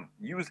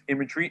use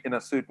imagery in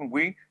a certain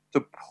way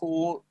to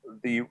pull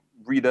the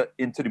reader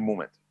into the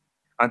moment,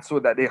 and so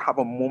that they have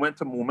a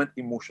moment-to-moment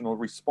emotional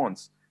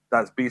response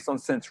that's based on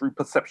sensory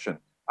perception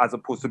as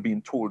opposed to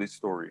being told a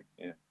story.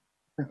 Yeah.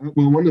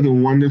 Well, one of the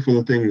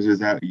wonderful things is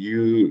that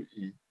you're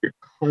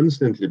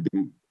constantly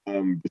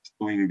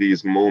bestowing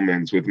these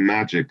moments with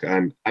magic,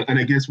 and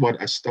I guess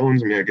what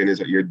astounds me again is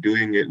that you're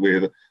doing it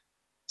with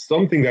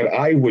something that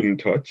I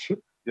wouldn't touch.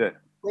 Yeah.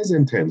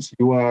 Present tense.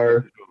 You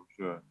are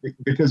sure.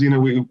 Because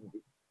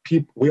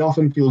we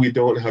often feel we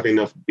don't have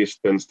enough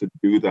distance to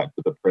do that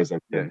to the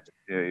present tense.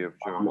 Yeah,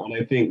 sure. And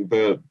I think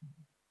the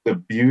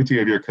beauty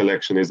of your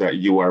collection is that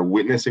you are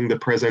witnessing the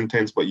present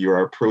tense, but you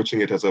are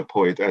approaching it as a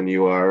poet, and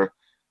you are,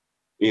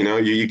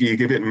 you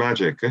give it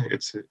magic.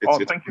 It's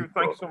thank you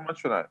so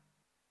much for that.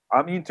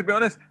 I mean, to be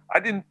honest, I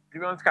didn't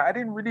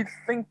really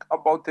think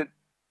about it,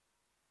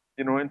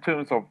 in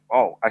terms of,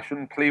 I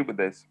shouldn't play with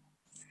this.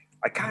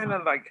 I kind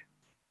of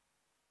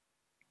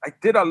I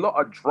did a lot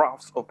of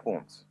drafts of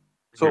poems.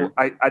 So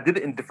I did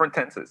it in different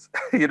tenses.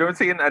 You know what I'm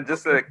saying? And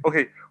just like,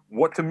 okay,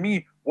 what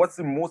was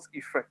the most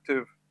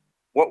effective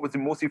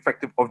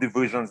of the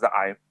versions that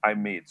I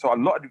made? So a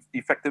lot of the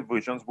effective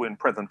versions were in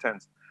present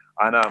tense.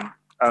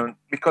 And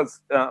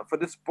because for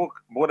this book,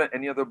 more than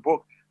any other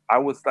book, I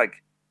was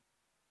like,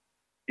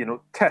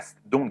 test,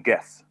 don't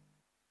guess.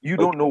 You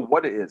don't know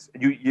what it is.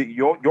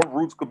 Your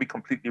roots could be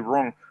completely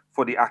wrong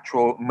for the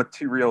actual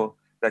material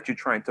that you're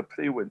trying to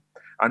play with.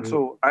 And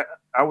so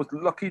I was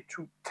lucky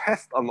to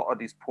test a lot of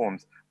these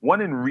poems,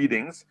 one in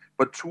readings,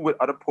 but two with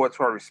other poets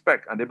who I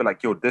respect. And they'd be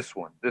like, yo, this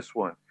one.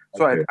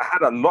 So I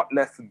had a lot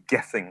less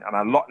guessing and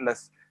a lot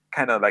less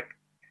kind of like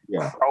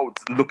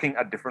crowds looking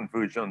at different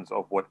versions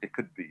of what it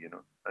could be,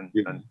 and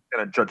kind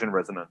of judging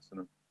resonance.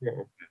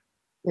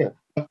 Yeah.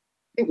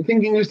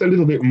 Thinking just a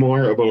little bit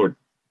more about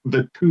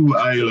the two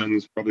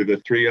islands, probably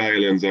the three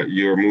islands that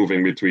you're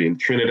moving between.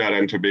 Trinidad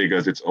and Tobago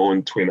as its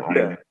own twin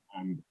island,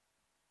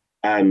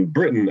 and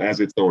Britain as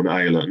its own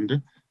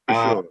island.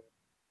 Sure.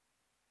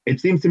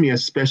 It seems to me,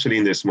 especially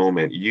in this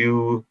moment,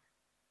 you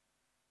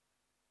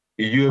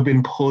have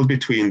been pulled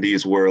between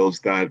these worlds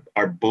that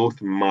are both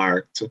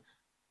marked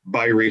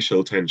by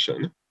racial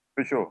tension.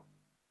 For sure.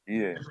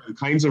 Yeah. Different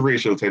kinds of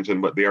racial tension,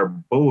 but they are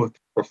both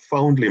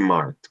profoundly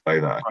marked by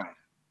that. Right.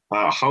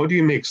 How do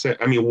you make sense?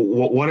 I mean,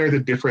 what are the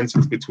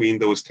differences between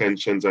those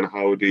tensions, and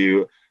how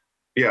did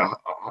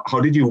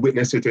you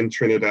witness it in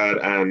Trinidad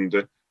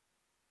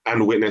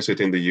and witness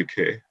it in the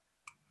UK?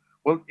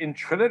 Well, in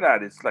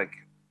Trinidad, it's like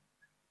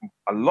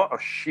a lot of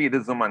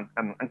shadism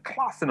and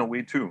class in a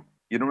way too.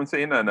 You know what I'm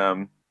saying?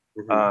 And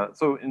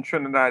so in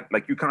Trinidad,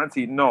 like you can't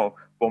see it now,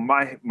 but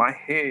my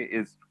hair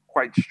is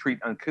quite straight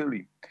and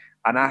curly,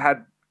 and I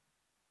had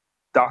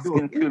dark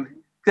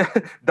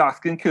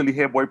skin curly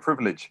hair boy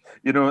privilege.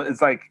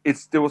 It's like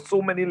there were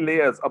so many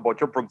layers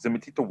about your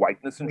proximity to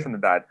whiteness in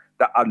Trinidad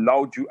that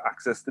allowed you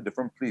access to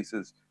different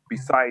places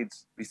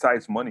besides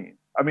money.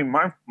 I mean,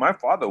 my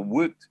father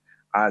worked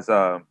as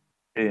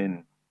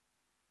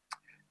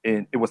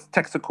it was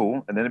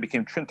Texaco, and then it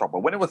became Trinidad.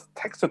 But when it was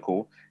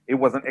Texaco, it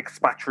was an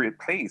expatriate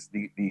place.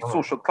 The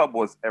social club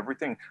was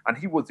everything, and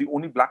he was the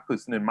only black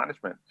person in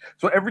management.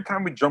 So every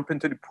time we jump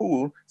into the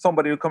pool,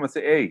 somebody would come and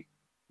say, "Hey,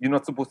 you're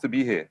not supposed to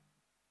be here,"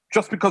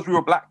 just because we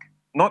were black,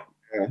 not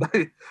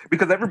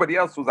because everybody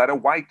else was either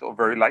white or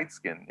very light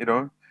skinned.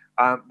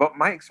 But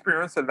my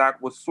experience of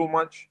that was so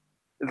much.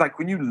 It's like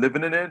when you're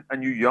living in it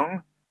and you're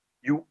young,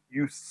 you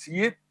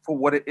see it for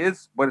what it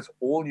is, but it's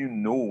all you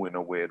know in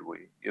a weird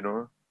way.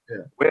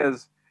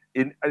 Whereas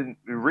in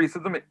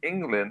racism in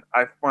England,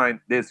 I find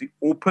there's the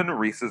open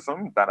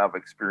racism that I've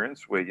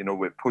experienced where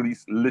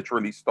police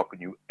literally stopping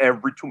you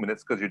every 2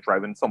 minutes because you're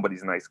driving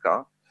somebody's nice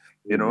car,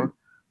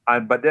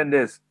 but then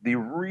there's the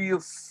real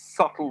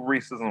subtle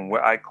racism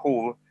where I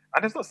call,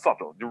 and it's not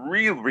subtle, the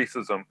real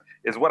racism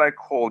is what I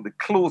call the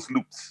closed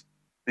loops,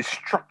 the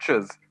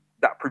structures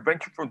that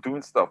prevent you from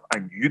doing stuff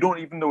and you don't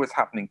even know it's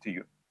happening to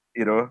you,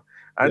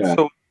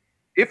 So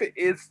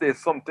if there's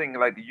something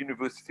like the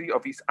University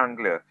of East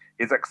Anglia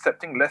is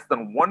accepting less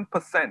than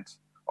 1%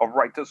 of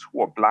writers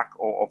who are black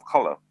or of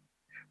color,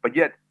 but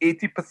yet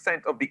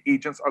 80% of the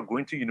agents are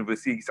going to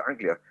University of East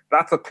Anglia,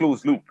 that's a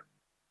closed loop.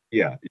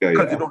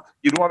 Because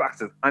you don't have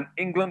access. And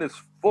England is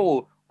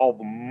full of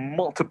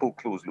multiple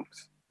closed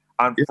loops.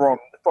 And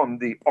from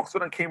the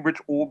Oxford and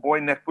Cambridge old boy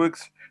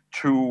networks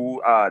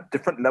to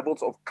different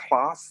levels of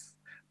class,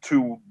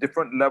 to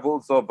different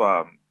levels of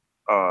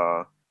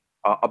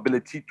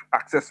ability to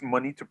access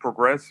money to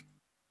progress.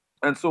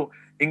 And so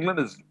England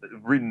is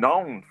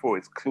renowned for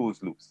its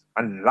closed loops.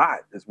 And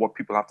that is what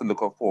people have to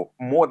look out for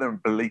more than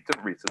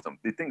blatant racism.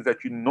 The things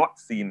that you're not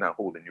seeing that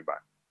holding you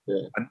back.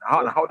 And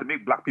how to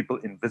make black people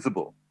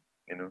invisible,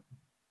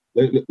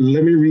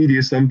 Let me read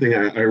you something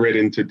I read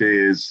in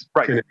today's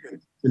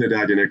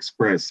Trinidadian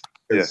Express.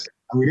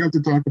 We have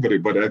to talk about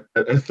it, but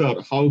I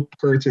thought how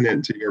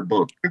pertinent to your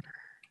book.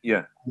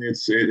 Yeah.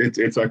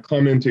 It's a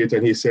commentator,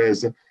 and he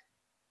says,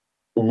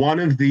 one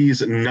of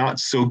these not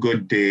so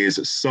good days,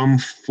 some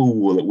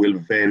fool will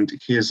vent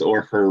his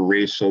or her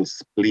racial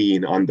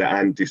spleen on the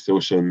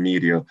anti-social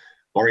media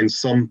or in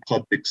some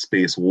public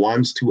space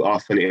once too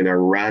often in a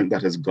rant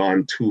that has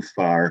gone too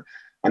far.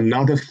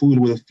 Another fool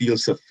will feel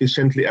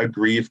sufficiently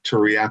aggrieved to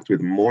react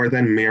with more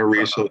than mere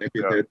racial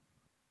epithet,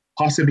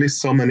 possibly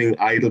summoning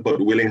idle but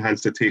willing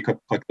hands to take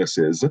up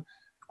cutlasses.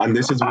 And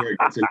this is where it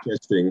gets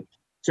interesting.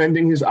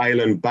 Sending his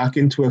island back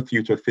into a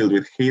future filled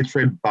with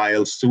hatred,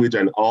 bile, sewage,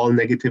 and all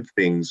negative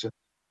things,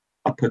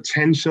 a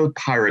potential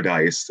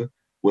paradise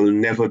will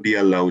never be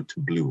allowed to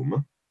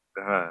bloom.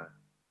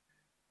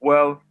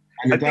 Well,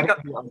 and that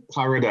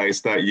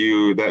paradise that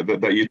you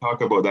talk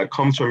about that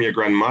comes from your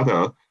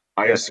grandmother,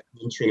 I assume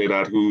in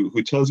Trinidad,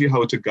 who tells you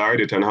how to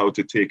guard it and how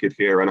to take it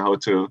here and how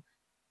to,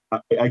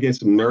 I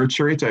guess,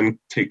 nurture it and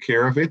take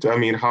care of it. I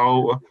mean,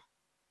 how.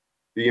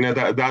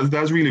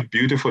 That's really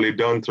beautifully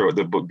done throughout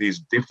the book, these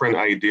different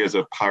ideas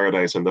of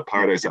paradise and the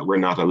paradise that we're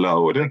not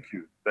allowed.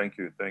 Thank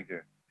you.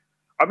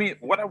 I mean,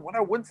 what I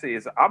would say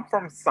is I'm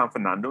from San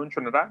Fernando in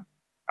Trinidad.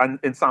 And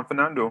in San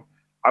Fernando,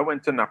 I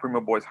went to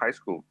Naprima Boys High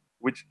School.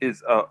 which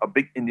is a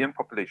big Indian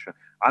population.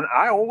 And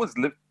I always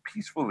lived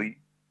peacefully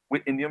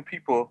with Indian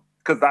people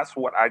because that's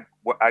what I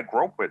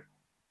grew up with.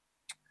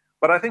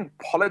 But I think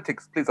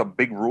politics plays a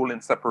big role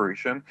in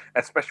separation,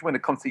 especially when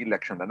it comes to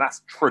election. And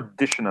that's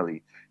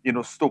traditionally,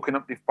 stoking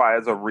up the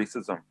fires of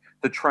racism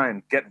to try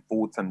and get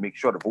votes and make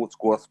sure the votes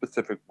go a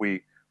specific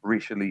way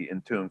racially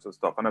in terms of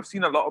stuff. And I've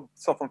seen a lot of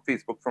stuff on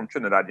Facebook from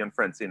Trinidadian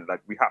friends saying,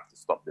 like, we have to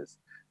stop this.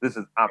 This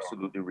is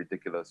absolutely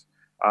ridiculous.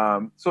 I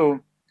would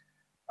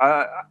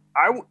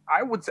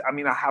say,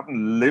 I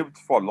haven't lived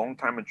for a long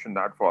time in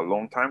Trinidad for a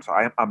long time, so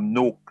I'm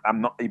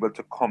not able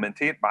to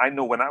commentate. But I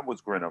know when I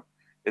was growing up,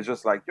 it's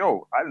just like,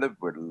 I lived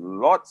with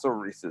lots of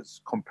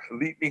races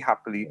completely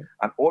happily,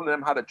 and all of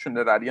them had a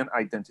Trinidadian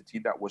identity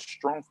that was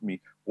strong for me.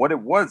 What it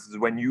was is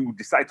when you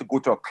decide to go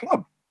to a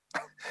club,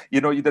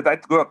 you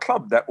decide to go to a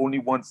club that only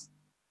wants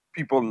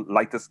people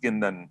lighter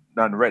skinned than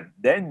red.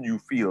 Then you're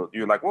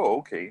like, whoa,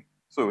 okay.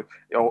 So,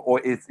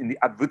 or it's in the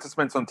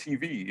advertisements on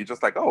TV. You're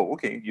just like, oh,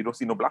 okay, you don't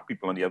see no black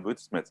people on the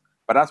advertisements.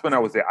 But that's when I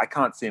was there. I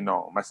can't say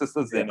no. My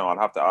sister's there now. I'll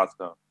have to ask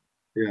her.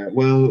 Yeah,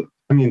 well,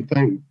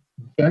 thank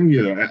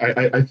you.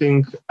 I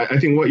think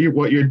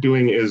what you're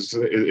doing is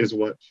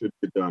what should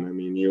be done.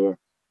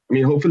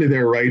 Hopefully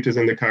there are writers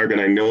in the Caribbean.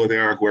 I know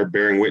there are who are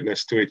bearing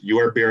witness to it. You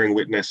are bearing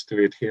witness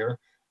to it here.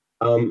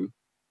 Thank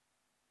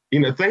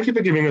you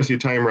for giving us your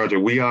time, Roger.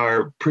 We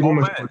are pretty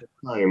much out of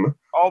time.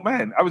 Oh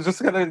man, I was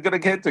just gonna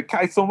get to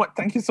Kai so much.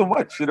 Thank you so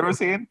much. You know what I'm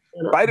saying?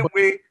 By the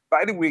way,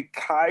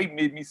 Kai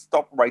made me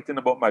stop writing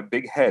about my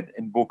big head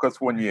in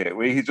Bocas one year,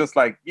 where he's just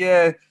like,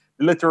 yeah,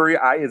 literary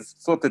eye is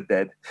sort of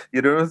dead,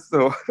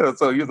 So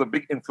he was a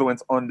big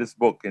influence on this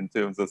book in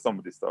terms of some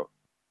of this stuff.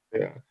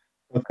 Yeah.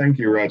 Well, thank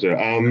you, Roger.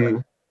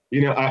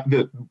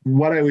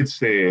 What I would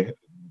say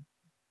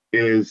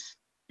is,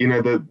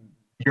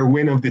 your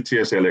win of the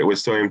TSL, it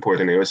was so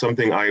important. It was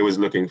something I was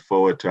looking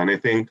forward to. And I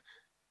think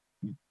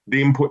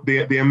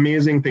the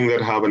amazing thing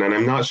that happened, and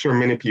I'm not sure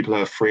many people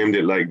have framed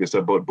it like this,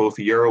 about both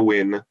your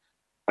win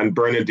and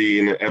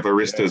Bernardine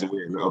Evarista's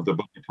win of the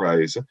Booker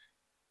Prize,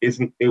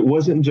 it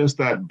wasn't just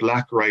that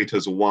Black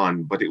writers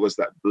won, but it was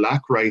that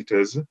Black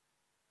writers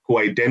who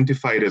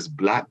identified as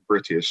Black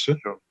British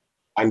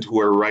and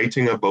who are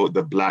writing about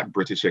the Black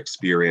British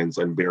experience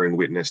and bearing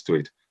witness to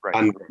it. Right.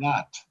 And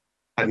that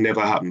had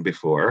never happened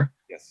before.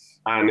 Yes.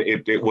 And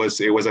it was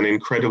an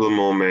incredible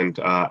moment.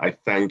 I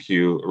thank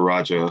you,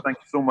 Roger. Thank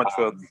you so much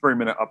for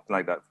framing it up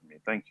like that for me.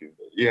 Thank you.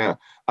 Yeah.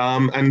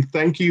 And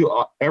thank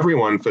you,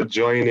 everyone, for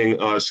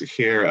joining us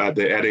here at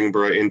the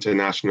Edinburgh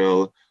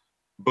International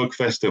Book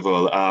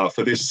Festival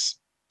for this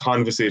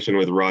conversation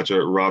with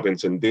Roger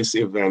Robinson. This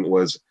event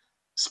was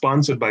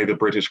sponsored by the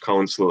British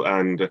Council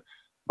and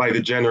by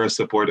the generous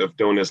support of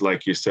donors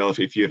like yourself.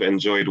 If you've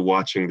enjoyed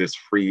watching this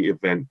free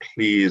event,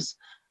 please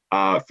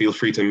feel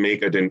free to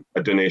make a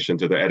donation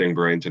to the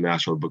Edinburgh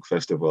International Book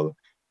Festival.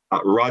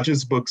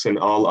 Roger's books and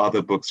all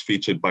other books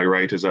featured by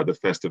writers at the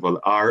festival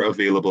are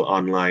available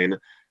online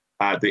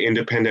at the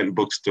independent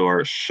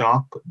bookstore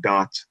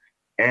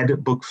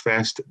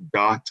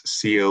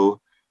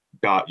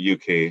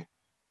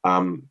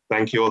shop.edbookfest.co.uk.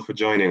 Thank you all for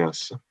joining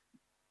us.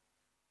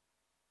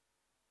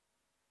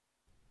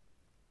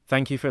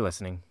 Thank you for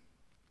listening.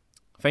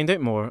 Find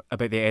out more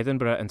about the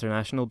Edinburgh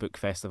International Book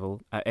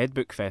Festival at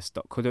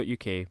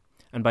edbookfest.co.uk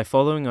and by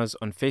following us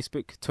on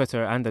Facebook,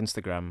 Twitter and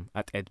Instagram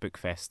at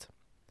edbookfest.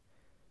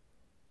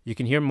 You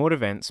can hear more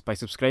events by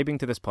subscribing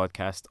to this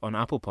podcast on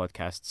Apple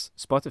Podcasts,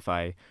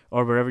 Spotify,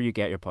 or wherever you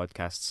get your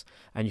podcasts,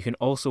 and you can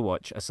also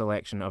watch a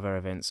selection of our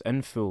events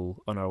in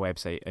full on our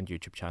website and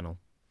YouTube channel.